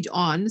to read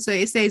on. So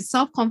it says,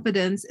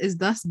 self-confidence is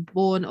thus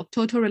born of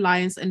total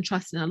reliance and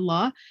trust in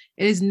Allah.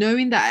 It is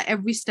knowing that at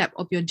every step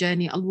of your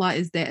journey, Allah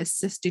is there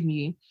assisting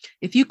you.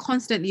 If you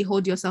constantly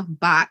hold yourself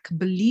back,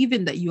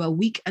 believing that you are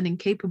weak and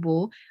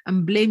incapable,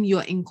 and blame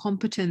your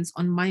incompetence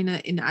on minor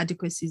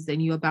inadequacies,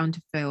 then you are bound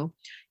to fail.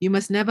 You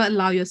must never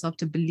allow yourself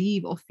to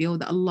believe or feel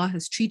that Allah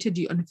has treated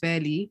you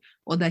unfairly,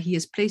 or that He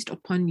has placed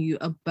upon you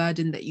a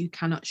burden that you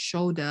cannot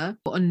shoulder.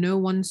 For on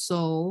no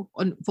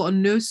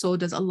soul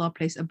does Allah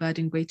place a burden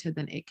greater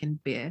than it can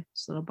bear.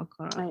 Surah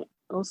Baqarah. I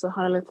also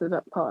highlighted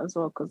that part as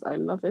well because I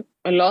love it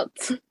a lot.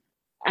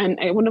 And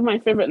one of my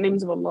favorite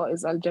names of Allah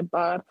is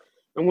Al-Jabbar.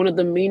 And one of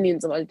the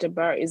meanings of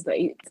Al-Jabbar is that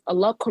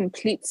Allah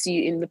completes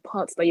you in the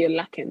parts that you're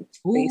lacking,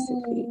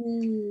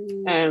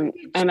 basically.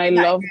 And I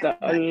love that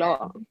a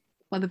lot.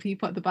 For the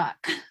people at the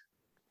back.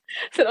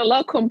 So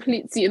Allah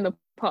completes you in the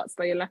parts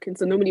that you're lacking.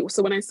 So normally,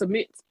 so when I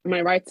submit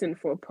my writing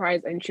for a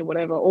prize entry,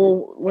 whatever,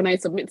 or when I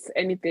submit to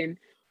anything,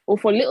 or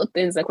for little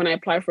things like when I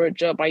apply for a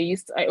job, I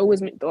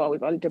always make dua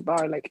with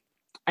Al-Jabbar. Like,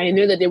 I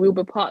know that there will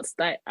be parts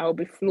that I will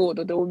be flawed,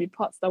 or there will be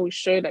parts that will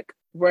show like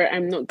where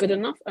I'm not good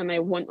enough, and I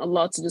want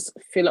Allah to just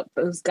fill up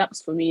those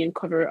gaps for me and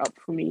cover it up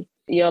for me.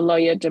 Ya Allah,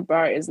 Ya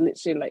Jabbar is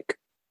literally like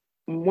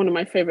one of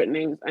my favorite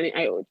names, and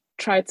I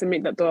try to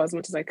make that dua as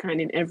much as I can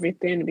in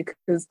everything,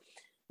 because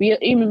we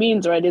human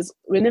beings, right,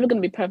 we're never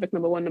going to be perfect,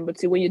 number one. Number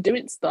two, when you're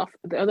doing stuff,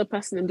 the other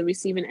person in the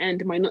receiving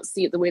end might not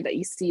see it the way that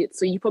you see it.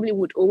 So you probably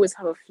would always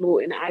have a flaw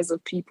in the eyes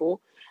of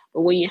people.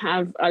 But when you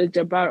have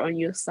Al-Jabbar on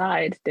your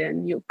side,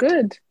 then you're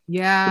good.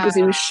 Yeah. Because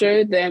it will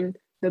show them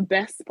the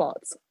best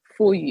parts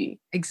for you.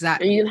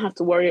 Exactly. And you don't have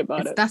to worry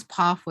about it. That's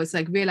powerful. It's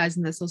like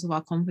realizing the source of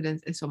our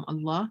confidence is from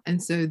Allah.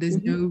 And so there's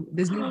no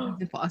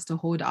reason for us to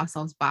hold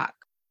ourselves back.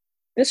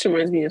 This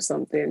reminds me of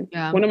something.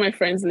 Yeah. One of my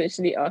friends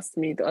literally asked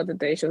me the other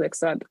day, she was like,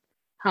 Sad,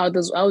 how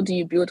do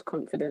you build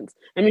confidence?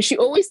 I mean, she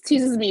always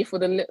teases me for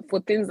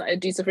things that I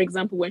do. So for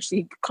example, when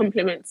she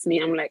compliments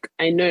me, I'm like,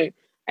 I know.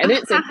 I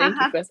didn't say thank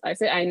you first. I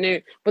say I know.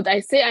 But I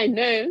say I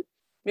know,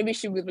 maybe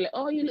she would be like,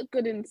 oh, you look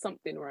good in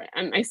something, right?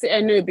 And I say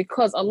I know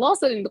because Allah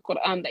said in the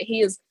Quran that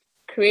He has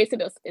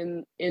created us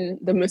in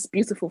the most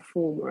beautiful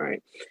form,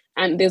 right?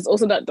 And there's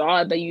also that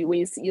dua that when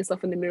you see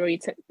yourself in the mirror, you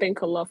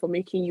thank Allah for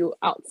making you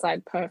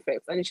outside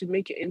perfect, and He should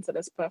make you inside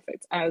as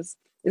perfect as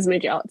is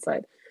made you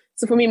outside.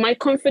 So for me, my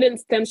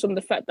confidence stems from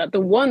the fact that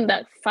the one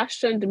that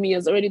fashioned me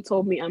has already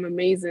told me I'm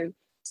amazing.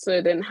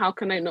 So then how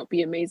can I not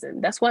be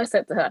amazing? That's what I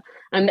said to her.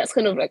 And that's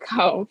kind of like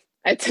how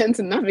I tend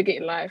to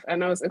navigate life.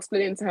 And I was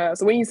explaining to her.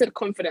 So when you said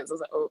confidence, I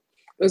was like, oh,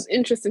 it was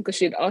interesting because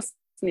she had asked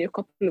me a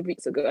couple of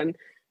weeks ago. And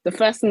the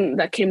first thing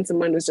that came to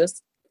mind was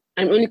just,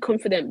 I'm only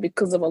confident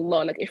because of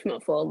Allah. Like, if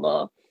not for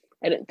Allah,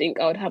 I don't think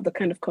I would have the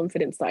kind of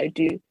confidence that I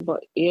do.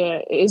 But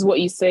yeah, it is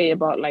what you say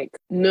about like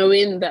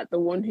knowing that the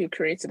one who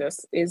created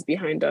us is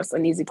behind us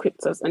and He's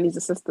equipped us and He's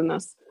assisting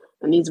us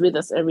and He's with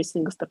us every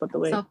single step of the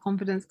way.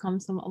 Self-confidence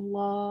comes from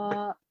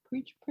Allah.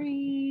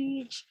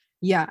 Preach.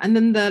 Yeah, and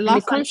then the last.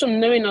 And it comes from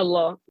knowing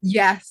Allah.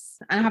 Yes,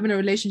 and having a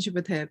relationship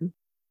with Him.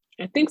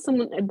 I think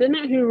I don't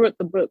know who wrote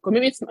the book, or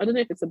maybe I don't know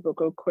if it's a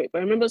book or a quote, but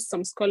I remember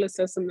some scholar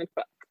says something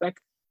like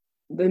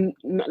the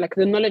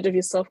knowledge of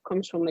yourself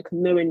comes from like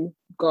knowing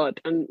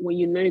God, and when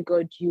you know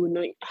God, you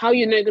know how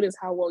you know God is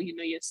how well you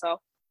know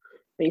yourself,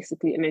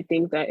 basically. And I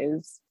think that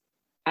is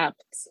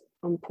apt,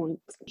 on point.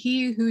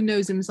 He who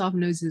knows himself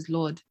knows his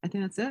Lord. I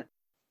think that's it.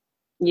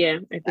 Yeah,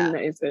 I think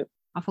that is it.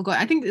 I forgot.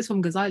 I think it's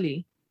from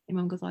Ghazali,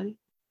 Imam Ghazali.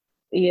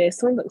 Yeah, it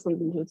sounds like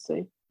something he would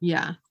say.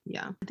 Yeah,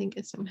 I think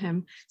it's from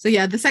him. So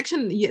yeah, the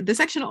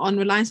section on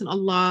reliance on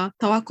Allah,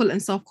 tawakkul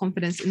and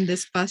self-confidence in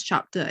this first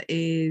chapter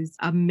is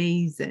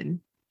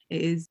amazing.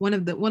 It is one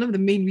of the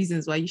main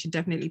reasons why you should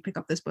definitely pick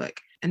up this book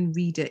and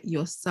read it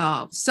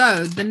yourself.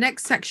 So the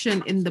next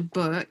section in the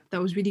book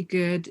that was really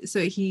good. So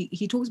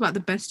he talks about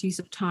the best use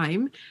of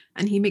time,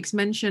 and he makes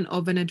mention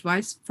of an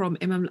advice from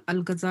Imam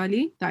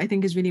Al-Ghazali that I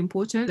think is really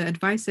important. The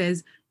advice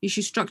says, you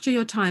should structure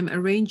your time,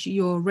 arrange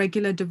your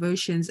regular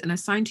devotions, and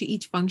assign to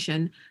each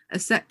function a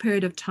set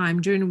period of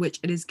time during which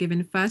it is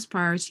given first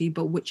priority,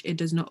 but which it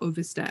does not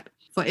overstep.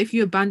 For if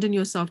you abandon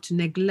yourself to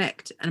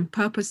neglect and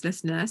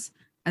purposelessness,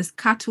 as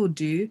cattle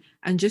do,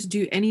 and just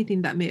do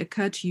anything that may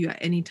occur to you at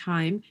any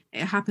time,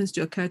 it happens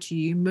to occur to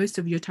you, most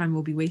of your time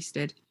will be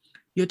wasted.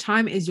 Your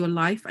time is your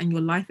life, and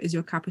your life is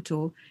your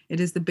capital.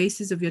 It is the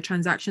basis of your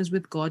transactions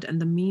with God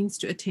and the means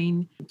to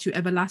attain to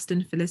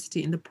everlasting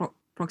felicity in the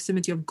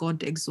proximity of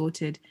God the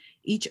Exalted.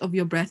 Each of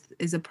your breath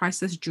is a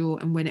priceless jewel,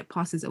 and when it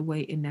passes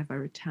away, it never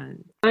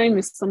returns. Time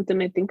is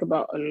something I think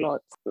about a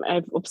lot.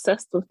 I've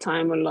obsessed with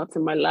time a lot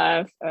in my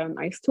life, and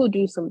I still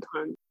do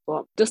sometimes.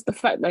 But just the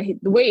fact that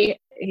the way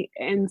he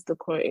ends the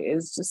quote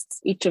is just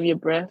each of your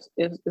breath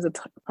is a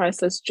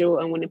priceless jewel,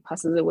 and when it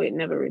passes away, it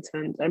never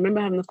returns. I remember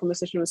having a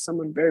conversation with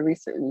someone very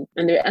recently,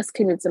 and they were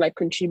asking me to like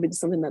contribute to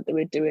something that they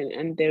were doing,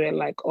 and they were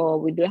like, "Oh,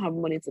 we don't have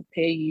money to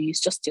pay you.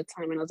 It's just your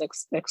time." And I was like,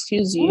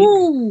 "Excuse you,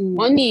 Ooh.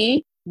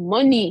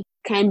 money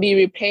can be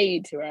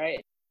repaid,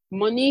 right?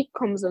 Money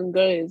comes and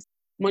goes.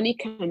 Money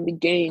can be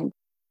gained.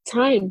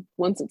 Time,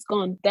 once it's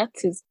gone, that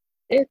is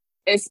it.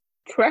 It's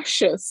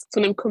precious.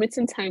 So when I'm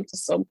committing time to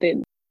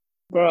something,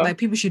 bro, Like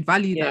people should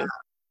value that.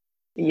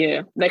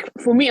 Yeah. Like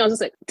for me, I was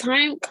just like,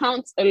 time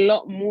counts a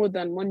lot more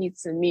than money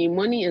to me.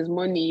 Money is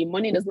money.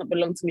 Money does not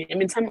belong to me. I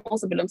mean, time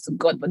also belongs to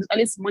God, but at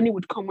least money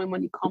would come when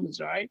money comes,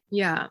 right?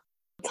 Yeah.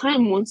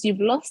 Time, once you've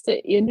lost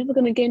it, you're never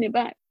going to gain it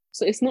back.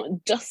 So it's not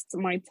just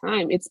my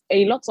time, it's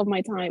a lot of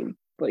my time.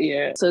 But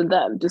yeah, so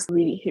that just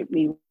really hit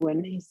me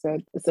when he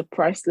said it's a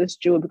priceless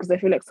jewel, because I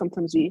feel like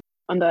sometimes we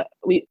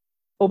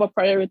over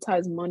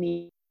prioritize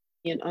money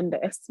and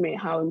underestimate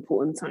how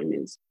important time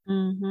is.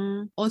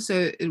 Mm-hmm.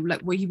 Also,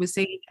 like what he was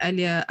saying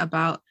earlier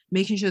about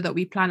making sure that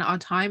we plan our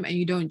time, and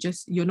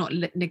you're not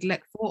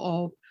neglectful,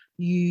 or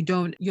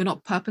you're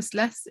not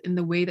purposeless in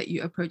the way that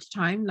you approach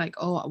time, like,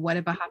 oh,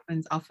 whatever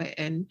happens, I'll fit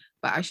in,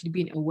 but actually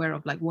being aware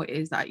of like what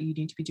is that you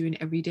need to be doing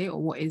every day,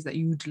 or what is that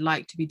you'd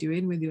like to be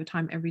doing with your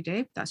time every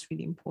day. That's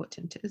really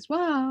important as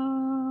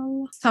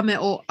well. Sum it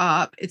all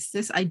up, it's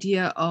this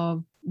idea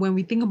of, when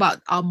we think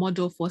about our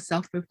model for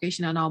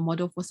self-purification and our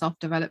model for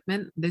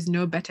self-development, there's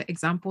no better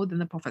example than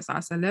the Prophet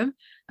ﷺ,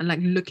 and like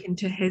look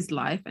into his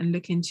life and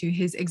look into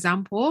his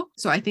example.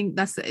 So I think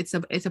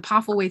it's a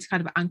powerful way to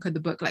kind of anchor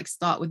the book, like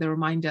start with a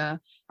reminder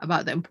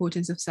about the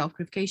importance of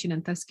self-purification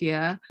and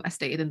tazkiyah as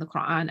stated in the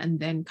Quran, and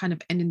then kind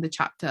of ending the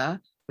chapter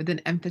with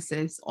an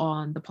emphasis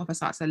on the Prophet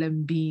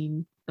ﷺ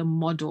being the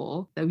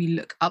model that we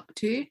look up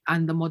to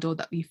and the model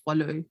that we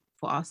follow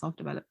for our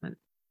self-development.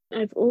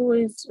 I've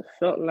always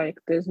felt like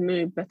there's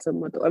no better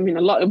model. I mean,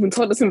 a lot of them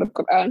told us in the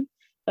Quran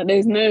that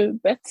there's no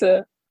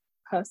better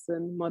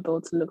person,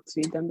 model to look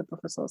to than the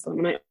Prophet ﷺ.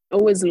 And I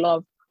always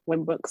love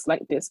when books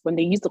like this, when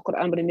they use the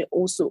Quran, but then they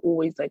also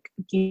always like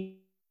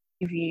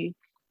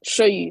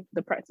show you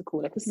the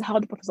practical. Like, this is how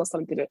the Prophet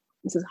ﷺ did it.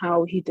 This is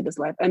how he did his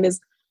life. And there's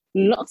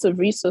lots of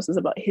resources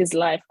about his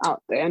life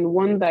out there. And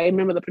one that I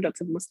remember, the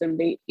Productive Muslim,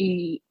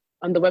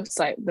 on the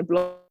website, the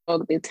blog,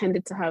 they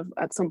tended to have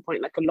at some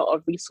point like a lot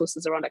of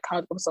resources around like how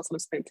the Prophet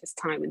spent his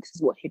time, and this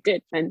is what he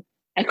did. And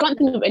I can't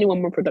think of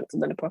anyone more productive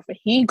than the Prophet.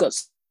 He got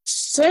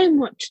so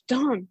much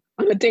done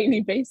on a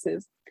daily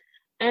basis,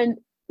 and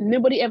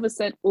nobody ever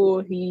said, "Oh,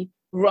 he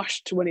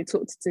rushed when he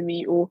talked to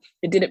me," or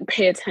 "he didn't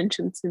pay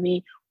attention to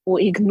me," or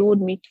 "he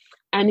ignored me."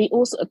 And he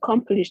also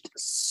accomplished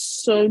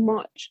so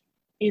much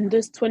in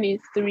those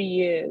 23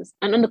 years.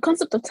 And on the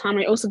concept of time,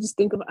 I also just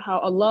think about how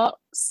Allah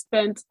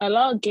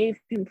gave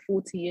him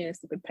 40 years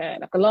to prepare.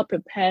 Like, Allah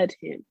prepared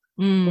him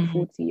for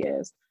 40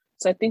 years.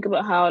 So I think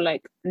about how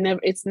like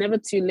it's never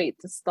too late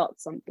to start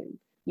something.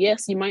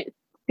 Yes,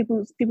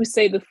 people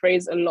say the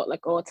phrase a lot,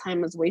 like, "Oh,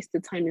 time is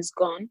wasted, time is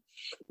gone."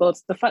 But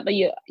the fact that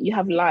you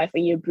have life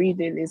and you're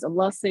breathing is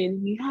Allah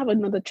saying, you have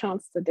another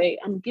chance today.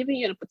 I'm giving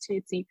you an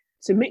opportunity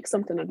to make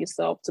something of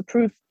yourself, to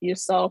prove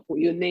yourself what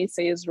your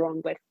naysay is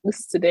wrong. Like, this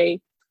is today.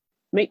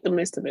 Make the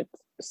most of it.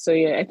 So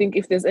yeah, I think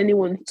if there's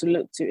anyone to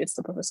look to, it's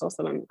the Prophet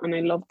ﷺ. And I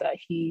love that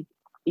he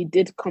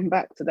did come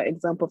back to that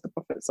example of the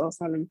Prophet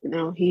ﷺ and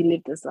how he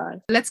lived his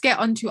life. Let's get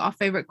on to our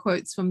favorite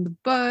quotes from the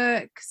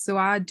book.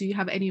 Suad, do you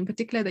have any in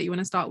particular that you want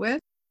to start with?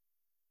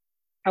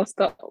 I'll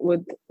start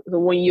with the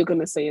one you're going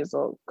to say as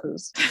well,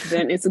 because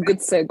then it's a good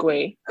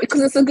segue.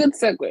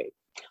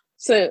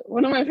 So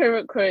one of my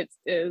favorite quotes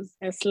is,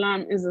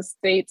 "Islam is a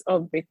state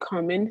of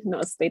becoming,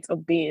 not a state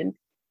of being.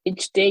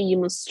 Each day you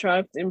must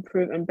strive to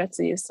improve and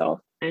better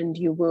yourself, and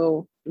you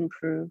will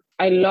improve."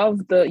 I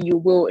love the "you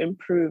will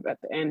improve" at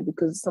the end,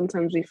 because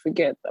sometimes we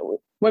forget that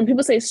when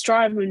people say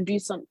strive and do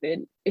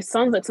something, it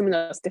sounds like something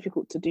that's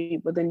difficult to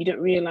do, but then you don't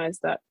realize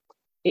that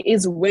it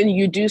is when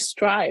you do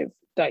strive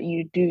that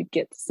you do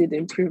get to see the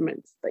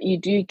improvements, that you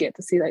do get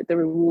to see like the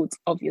rewards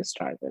of your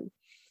striving.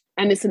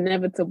 And it's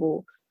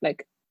inevitable.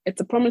 Like, it's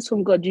a promise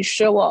from God. You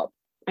show up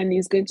and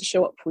he's going to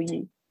show up for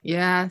you.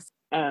 Yes.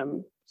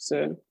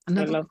 So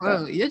another I love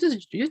quote.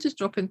 that. You're just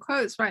dropping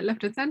quotes right,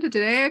 left, and center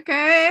today.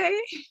 Okay,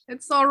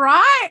 it's all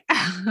right.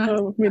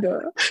 Oh, me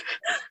too.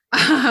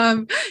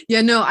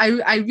 Yeah, no,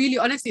 I really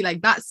honestly,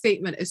 like, that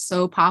statement is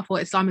so powerful.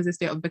 Islam is a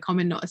state of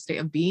becoming, not a state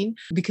of being,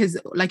 because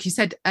like you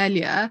said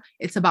earlier,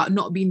 it's about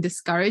not being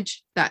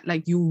discouraged that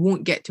like you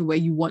won't get to where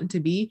you want to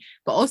be,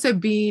 but also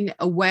being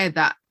aware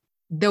that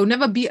there'll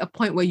never be a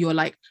point where you're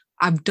like,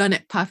 I've done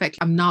it perfect,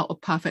 I'm now a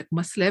perfect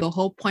Muslim. The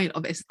whole point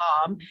of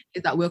Islam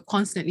is that we're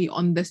constantly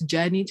on this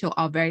journey till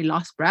our very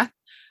last breath.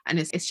 And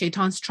it's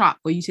Shaitan's trap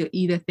for you to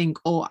either think,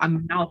 "Oh,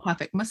 I'm now a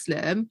perfect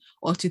Muslim,"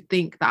 or to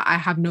think that I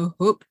have no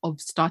hope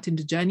of starting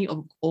the journey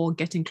or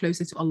getting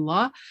closer to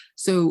Allah.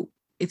 So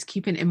it's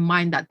keeping in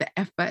mind that the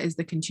effort is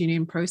the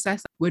continuing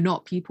process. We're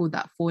not people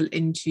that fall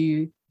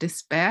into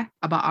despair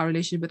about our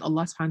relationship with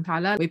Allah subhanahu wa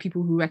ta'ala. We're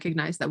people who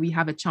recognize that we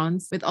have a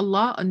chance with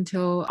Allah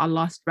until our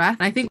last breath.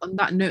 And I think on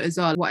that note as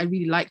well, what I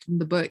really liked from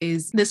the book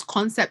is this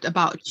concept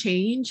about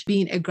change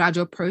being a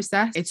gradual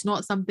process. It's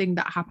not something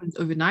that happens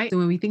overnight. So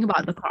when we think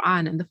about the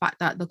Quran and the fact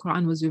that the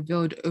Quran was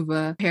revealed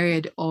over a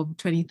period of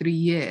 23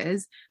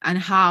 years and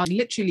how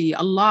literally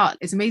Allah,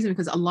 it's amazing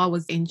because Allah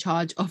was in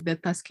charge of the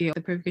tazkiyah,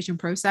 the purification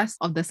process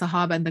of the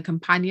Sahaba and the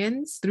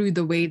companions through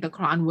the way the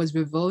Quran was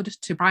revealed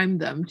to prime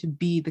them to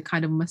be the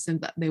kind of Muslim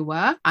that they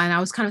were. And I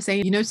was kind of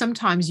saying,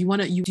 sometimes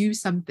you do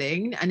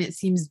something and it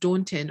seems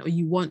daunting, or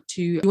you want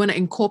to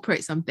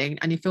incorporate something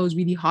and it feels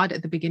really hard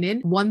at the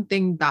beginning. One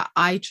thing that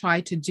I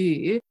try to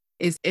do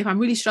is, if I'm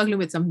really struggling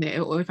with something,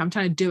 or if I'm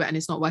trying to do it and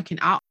it's not working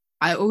out,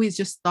 I always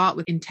just start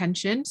with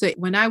intention. So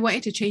when I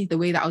wanted to change the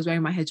way that I was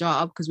wearing my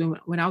hijab, because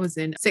when I was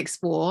in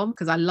sixth form,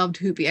 because I loved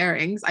hoop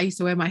earrings, I used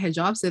to wear my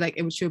hijab so like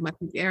it would show my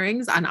hoop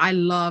earrings. And I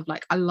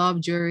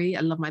love jewelry.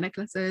 I love my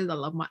necklaces. I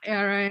love my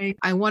earrings.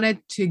 I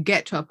wanted to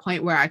get to a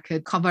point where I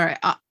could cover it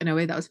up in a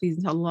way that was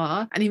pleasing to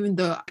Allah. And even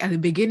though at the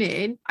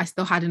beginning, I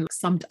still hadn't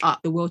summed up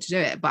the will to do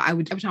it, but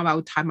every time I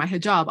would tie my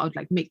hijab, I would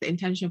like make the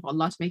intention for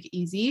Allah to make it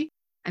easy.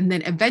 And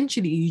then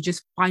eventually you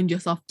just find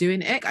yourself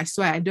doing it. I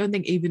swear, I don't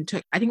think it even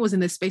took, I think it was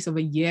in the space of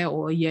a year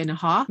or a year and a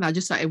half. And I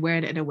just started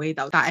wearing it in a way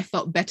that I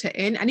felt better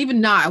in. And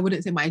even now, I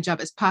wouldn't say my hijab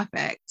is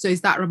perfect. So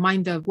it's that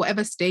reminder of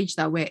whatever stage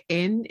that we're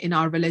in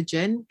our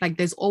religion, like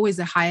there's always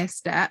a higher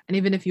step. And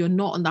even if you're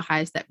not on the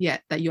higher step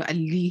yet, that you're at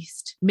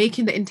least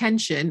making the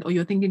intention, or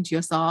you're thinking to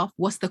yourself,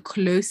 what's the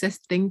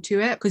closest thing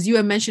to it? Because you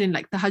were mentioning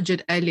like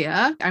tahajjud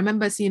earlier. I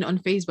remember seeing on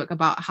Facebook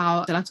about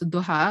how Salatul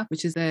Duha,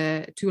 which is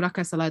the 2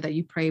 rakah salah that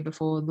you pray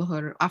before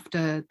Dhuhr,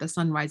 after the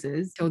sun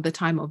rises till the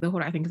time of the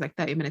Dhuhr, I think it's like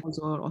 30 minutes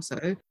or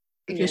so.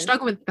 If you're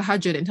struggling with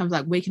tahajjud in terms of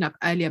like waking up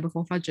earlier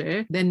before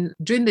Fajr, then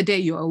during the day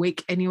you're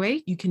awake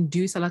anyway, you can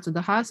do Salatul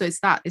Duha. So it's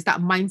that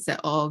mindset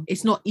of,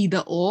 it's not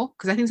either or,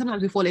 because I think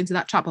sometimes we fall into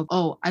that trap of,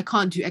 oh, I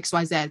can't do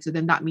XYZ, so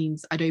then that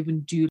means I don't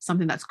even do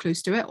something that's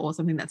close to it or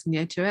something that's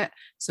near to it.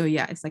 So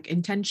yeah, it's like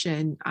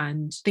intention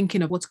and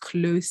thinking of what's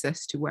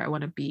closest to where I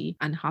want to be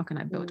and how can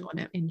I build on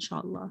it,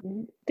 inshallah.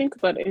 Think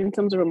about it in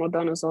terms of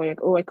Ramadan as well, like,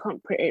 oh, I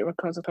can't pray 8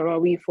 rakahs of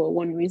Tarawih for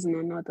one reason or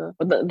another,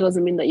 but that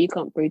doesn't mean that you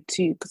can't pray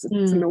 2, because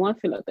it's a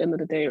nawafil at the end of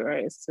the day,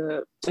 right? It's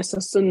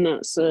a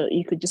sunnah, so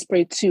you could just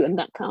pray 2 and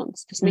that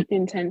counts. Just make the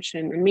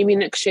intention, and maybe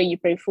next year you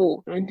pray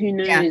 4, and who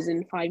knows,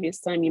 in 5 years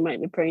time you might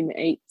be praying the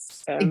 8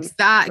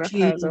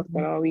 exactly rakahs of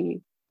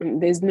Tarawih.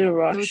 There's no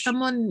rush. There was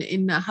someone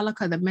in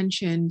halakha that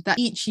mentioned that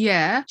each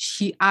year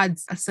she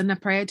adds a sunnah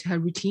prayer to her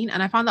routine,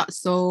 and I found that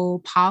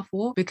so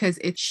powerful, because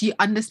if she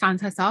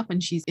understands herself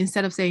and she's,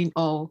 instead of saying,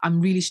 oh,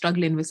 I'm really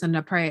struggling with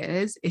sunnah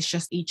prayers, it's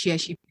just each year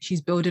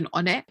she's building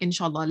on it.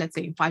 Inshallah, let's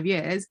say in 5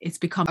 years it's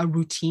become a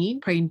routine,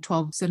 praying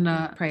 12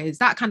 sunnah prayers.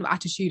 That kind of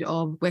attitude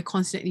of we're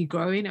constantly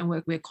growing and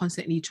we're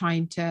constantly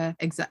trying to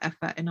exert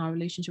effort in our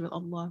relationship with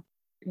Allah.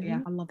 Yeah,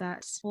 I love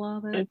that.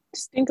 Love it. I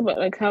just think about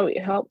like how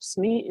it helps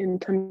me in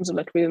terms of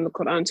like reading the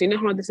Quran. So you know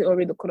how they say, oh,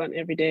 read the Quran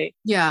every day.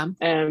 Yeah.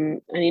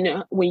 And you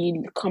know when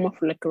you come off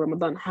like a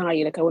Ramadan high,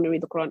 you're like, I want to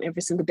read the Quran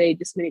every single day,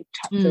 this many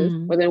chapters.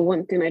 But then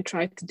one thing I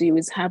try to do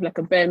is have like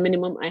a bare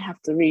minimum I have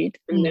to read,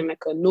 and then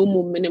like a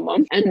normal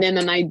minimum, and then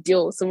an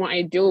ideal. So my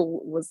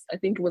ideal was, I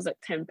think it was like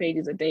 10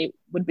 pages a day.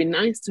 Would be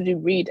nice to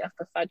read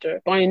after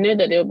Fajr. But I know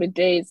that there will be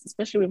days,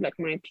 especially with like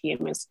my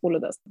PMS, all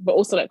of that, but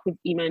also like with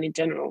Iman in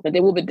general, that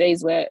there will be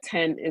days where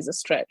 10 is a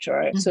stretch,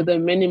 right? So the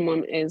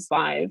minimum is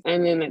 5,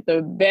 and then like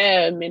the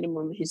bare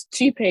minimum is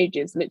 2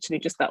 pages, literally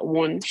just that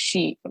one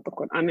sheet of the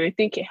Quran. And I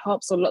think it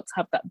helps a lot to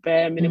have that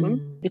bare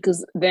minimum,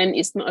 because then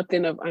it's not a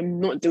thing of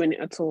I'm not doing it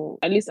at all.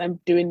 At least I'm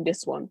doing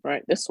this one,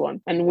 right? This one.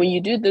 And when you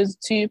do those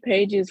 2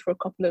 pages for a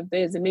couple of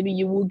days, then maybe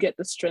you will get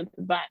the strength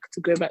back to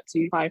go back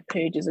to 5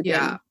 pages again.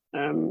 Yeah.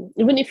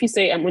 Even if you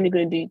say I'm only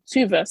going to do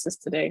 2 verses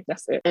today,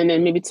 that's it, and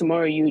then maybe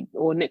tomorrow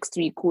or next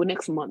week or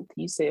next month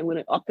you say I'm going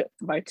to up it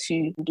by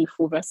 2 and do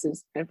 4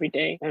 verses every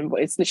day.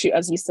 But it's literally,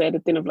 as you said, the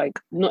thing of like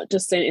not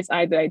just saying it's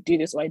either I do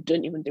this or I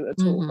don't even do it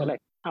at all, but like,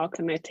 how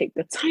can I take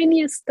the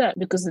tiniest step?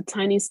 Because the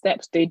tiny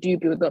steps, they do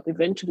build up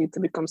eventually to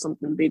become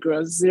something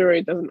bigger.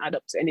 0 doesn't add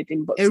up to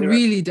anything but 0. It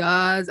really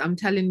does. I'm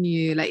telling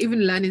you, like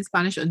even learning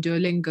Spanish on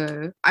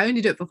Duolingo, I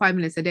only do it for 5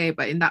 minutes a day,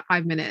 but in that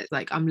 5 minutes,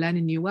 like I'm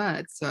learning new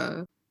words.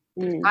 So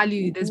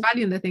there's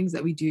value in the things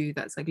that we do,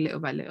 that's like little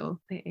by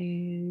little. It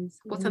is.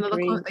 What's another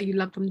quote that you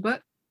loved from the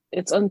book?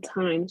 It's on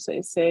time. So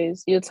it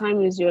says, your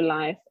time is your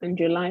life, and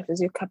your life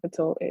is your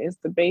capital. It is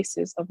the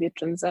basis of your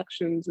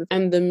transactions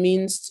and the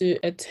means to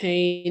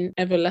attain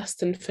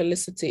everlasting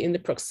felicity in the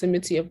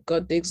proximity of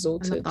God the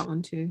Exalted. I love that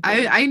one too.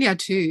 I only had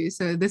 2,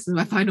 so this is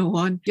my final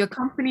one. Your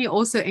company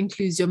also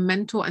includes your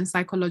mental and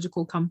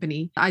psychological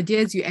company, the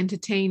ideas you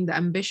entertain, the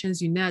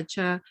ambitions you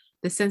nurture,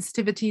 the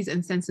sensitivities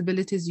and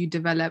sensibilities you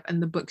develop,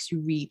 and the books you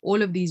read.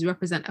 All of these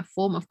represent a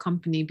form of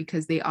company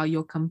because they are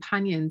your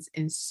companions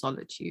in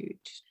solitude.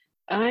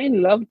 I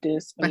love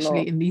this,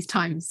 especially in these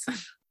times.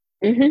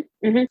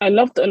 I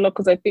loved it a lot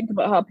because I think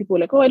about how people are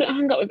like, oh, I don't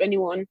hang out with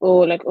anyone,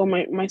 or like, oh,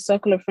 my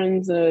circle of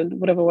friends,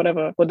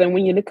 whatever. But then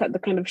when you look at the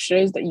kind of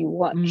shows that you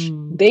watch,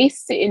 they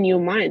sit in your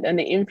mind and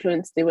they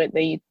influence the way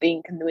that you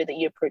think and the way that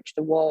you approach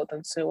the world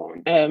and so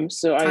on.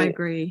 So I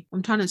agree.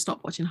 I'm trying to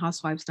stop watching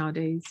Housewives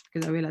nowadays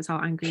because I realize how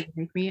angry it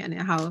makes me and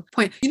how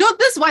point. You know,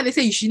 this is why they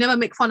say you should never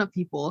make fun of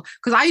people.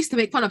 Because I used to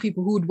make fun of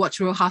people who would watch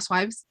Real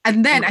Housewives,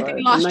 and then I think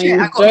last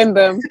year I got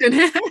them.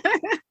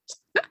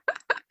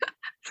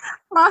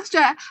 Last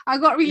year I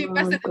got really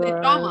invested in the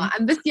drama,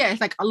 and this year it's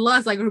like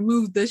Allah's like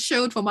removed the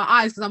shield from my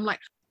eyes because I'm like,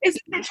 it's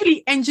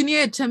literally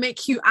engineered to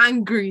make you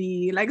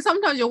angry. Like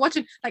sometimes you're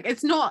watching, like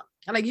it's not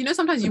like, you know,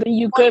 sometimes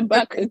you go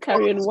back and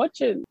carry on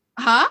watching.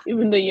 Huh?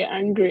 Even though you're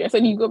angry. I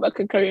said you go back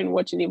and carry on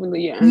watching even though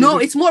you're angry. No,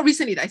 it's more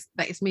recently that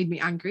it's made me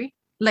angry.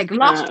 Like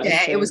last year,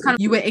 it was kind of,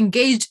 you were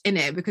engaged in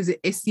it because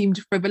it seemed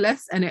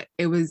frivolous and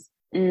it was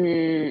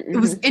it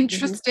was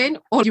interesting,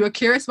 or you were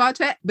curious about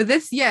it. But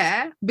this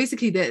year,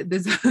 basically,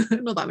 there's not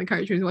that I'm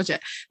encouraging you to watch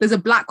it. There's a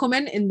black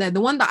woman in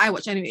the one that I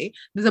watch anyway.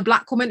 There's a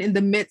black woman in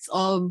the midst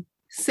of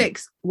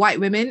 6 white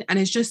women, and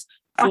it's just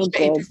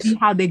frustrating to see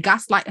how they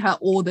gaslight her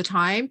all the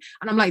time.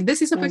 And I'm like,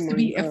 this is supposed to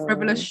be a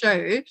frivolous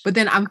show, but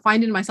then I'm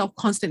finding myself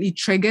constantly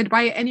triggered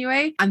by it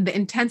anyway. And the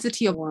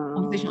intensity of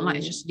conversation online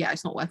is just,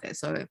 it's not worth it.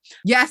 So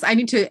yes, I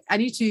need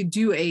to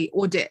do a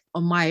audit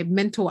on my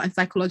mental and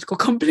psychological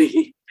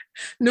company.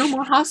 No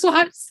more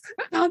Housewives.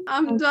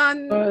 I'm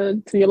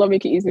done. So you'll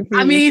make it easy for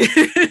you. I mean,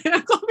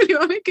 I can't believe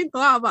I'm making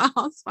thought about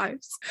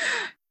Housewives.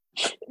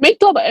 Make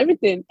thought about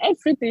everything.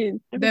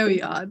 There we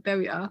are.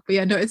 But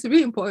yeah, no, it's a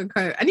really important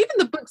quote. And even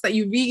the books that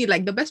you read,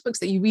 like the best books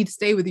that you read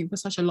stay with you for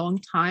such a long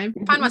time.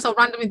 I find myself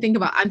randomly thinking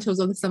about Antelopes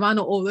of the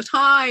Savannah all the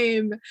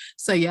time.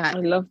 So yeah,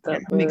 I love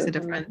that. It makes a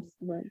difference.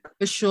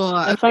 For sure.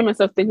 I find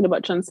myself thinking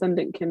about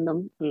Transcendent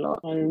Kingdom a lot.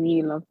 I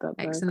really love that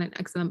book.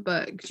 Excellent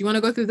book. Do you want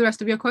to go through the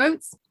rest of your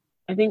quotes?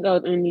 I think I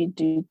would only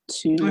do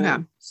 2.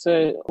 Okay.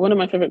 So one of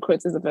my favorite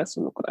quotes is the verse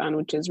from the Quran,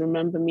 which is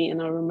 "Remember me and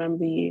I'll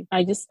remember you."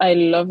 I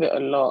love it a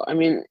lot. I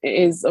mean, it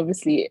is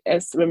obviously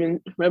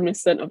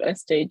reminiscent of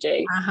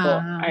SJJ,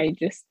 but I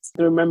just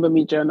the Remember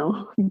Me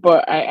journal.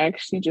 But I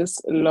actually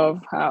just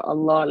love how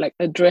Allah like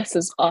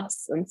addresses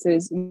us and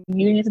says, "You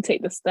need to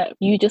take the step.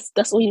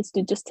 That's all you need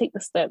to do. Just take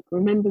the step.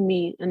 Remember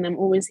me, and I'm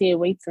always here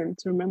waiting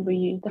to remember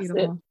you." That's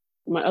Beautiful. It.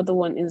 My other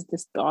one is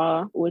this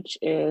dua, which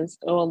is,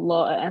 "Oh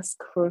Allah, I ask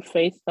for a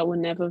faith that will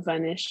never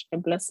vanish, a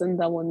blessing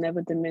that will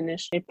never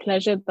diminish, a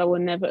pleasure that will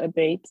never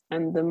abate,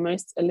 and the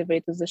most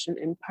elevated position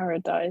in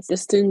paradise,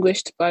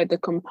 distinguished by the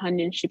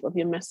companionship of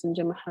your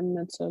messenger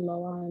Muhammad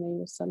sallallahu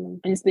alaihi wasallam."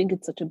 I just think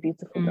it's such a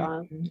beautiful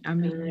dua. I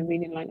mean, I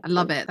really like it. I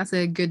love it. That's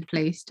a good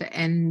place to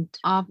end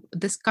our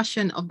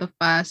discussion of the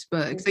first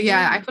book. So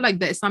yeah, I feel like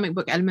the Islamic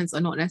book elements are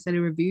not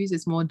necessarily reviews,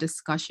 it's more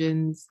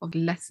discussions of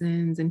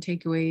lessons and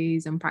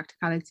takeaways and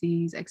practicalities,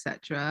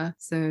 etc.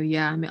 So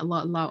yeah, may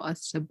Allah allow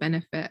us to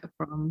benefit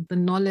from the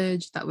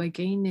knowledge that we're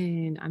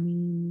gaining. I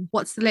mean,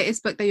 what's the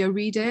latest book that you're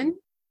reading?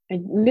 I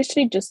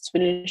literally just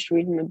finished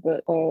reading a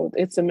book called,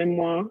 it's a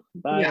memoir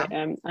by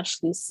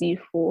Ashley C.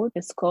 Ford.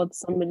 It's called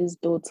Somebody's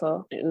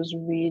Daughter. It was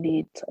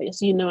really,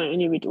 so you know,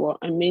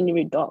 I mainly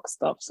read dark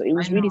stuff. So it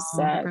was really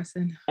sad.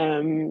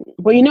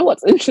 But you know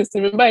what's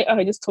interesting? Remember,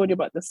 I just told you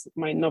about this,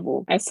 my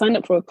novel. I signed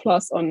up for a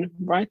class on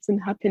writing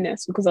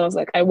happiness because I was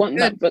like, I want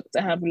that book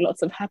to have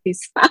lots of happy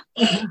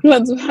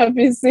lots of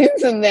happy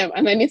scenes in them.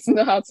 And I need to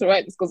know how to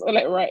write this because all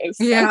I write is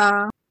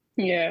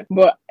Yeah,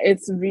 but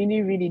it's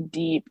really, really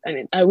deep,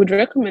 and I would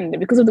recommend it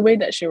because of the way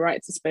that she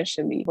writes,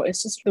 especially. But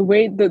it's just the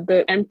way that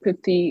the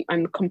empathy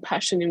and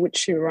compassion in which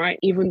she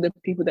writes, even the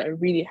people that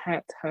really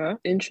hurt her,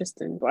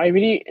 interesting. But I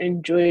really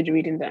enjoyed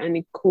reading that, and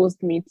it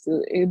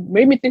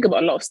made me think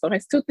about a lot of stuff. I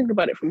still think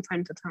about it from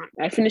time to time.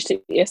 I finished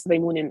it yesterday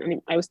morning,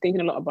 and I was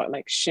thinking a lot about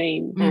like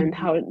shame and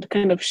how the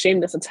kind of shame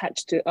that's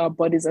attached to our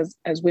bodies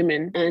as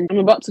women. And I'm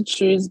about to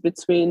choose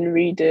between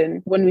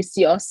reading When We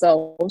See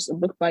Ourselves, a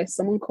book by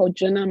someone called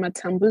Jenna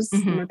Matambuze,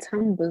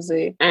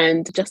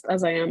 and Just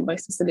As I Am by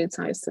Cicely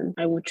Tyson.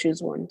 I will choose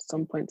one at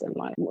some point in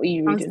life. What are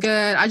you reading? Sounds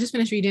good. I just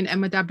finished reading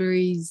Emma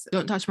Dabiri's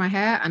Don't Touch My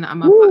Hair, and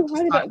I'm about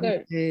to start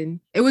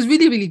reading. It was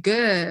really, really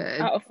good.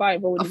 Out of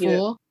 5, what would you give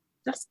it?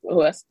 That's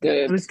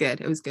good.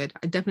 It was good.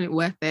 Definitely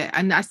worth it.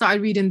 And I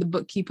started reading The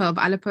Bookkeeper of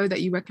Aleppo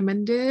that you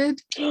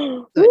recommended.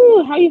 Ooh,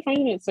 how are you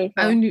finding it so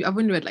far? I've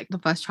only read like the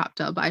first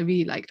chapter, but I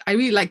really like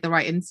the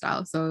writing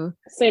style. So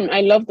same. I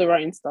love the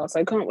writing style.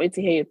 So I can't wait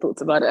to hear your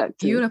thoughts about it.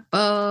 Actually.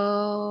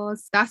 Beautiful.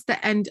 That's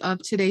the end of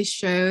today's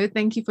show.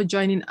 Thank you for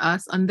joining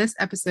us on this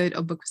episode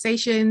of Book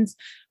Conversations.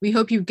 We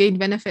hope you've gained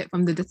benefit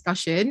from the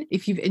discussion.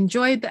 If you've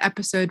enjoyed the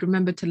episode,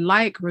 remember to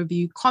like,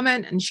 review,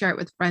 comment, and share it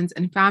with friends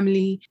and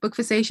family. Book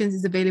Conversations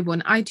is available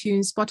on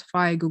iTunes,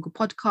 Spotify, Google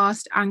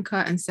Podcast, Anchor,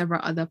 and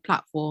several other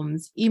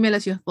platforms. Email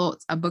us your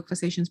thoughts at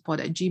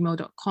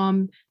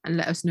bookconversationspod@gmail.com and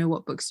let us know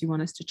what books you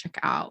want us to check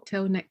out.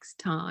 Till next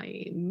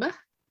time.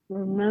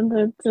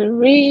 Remember to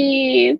read.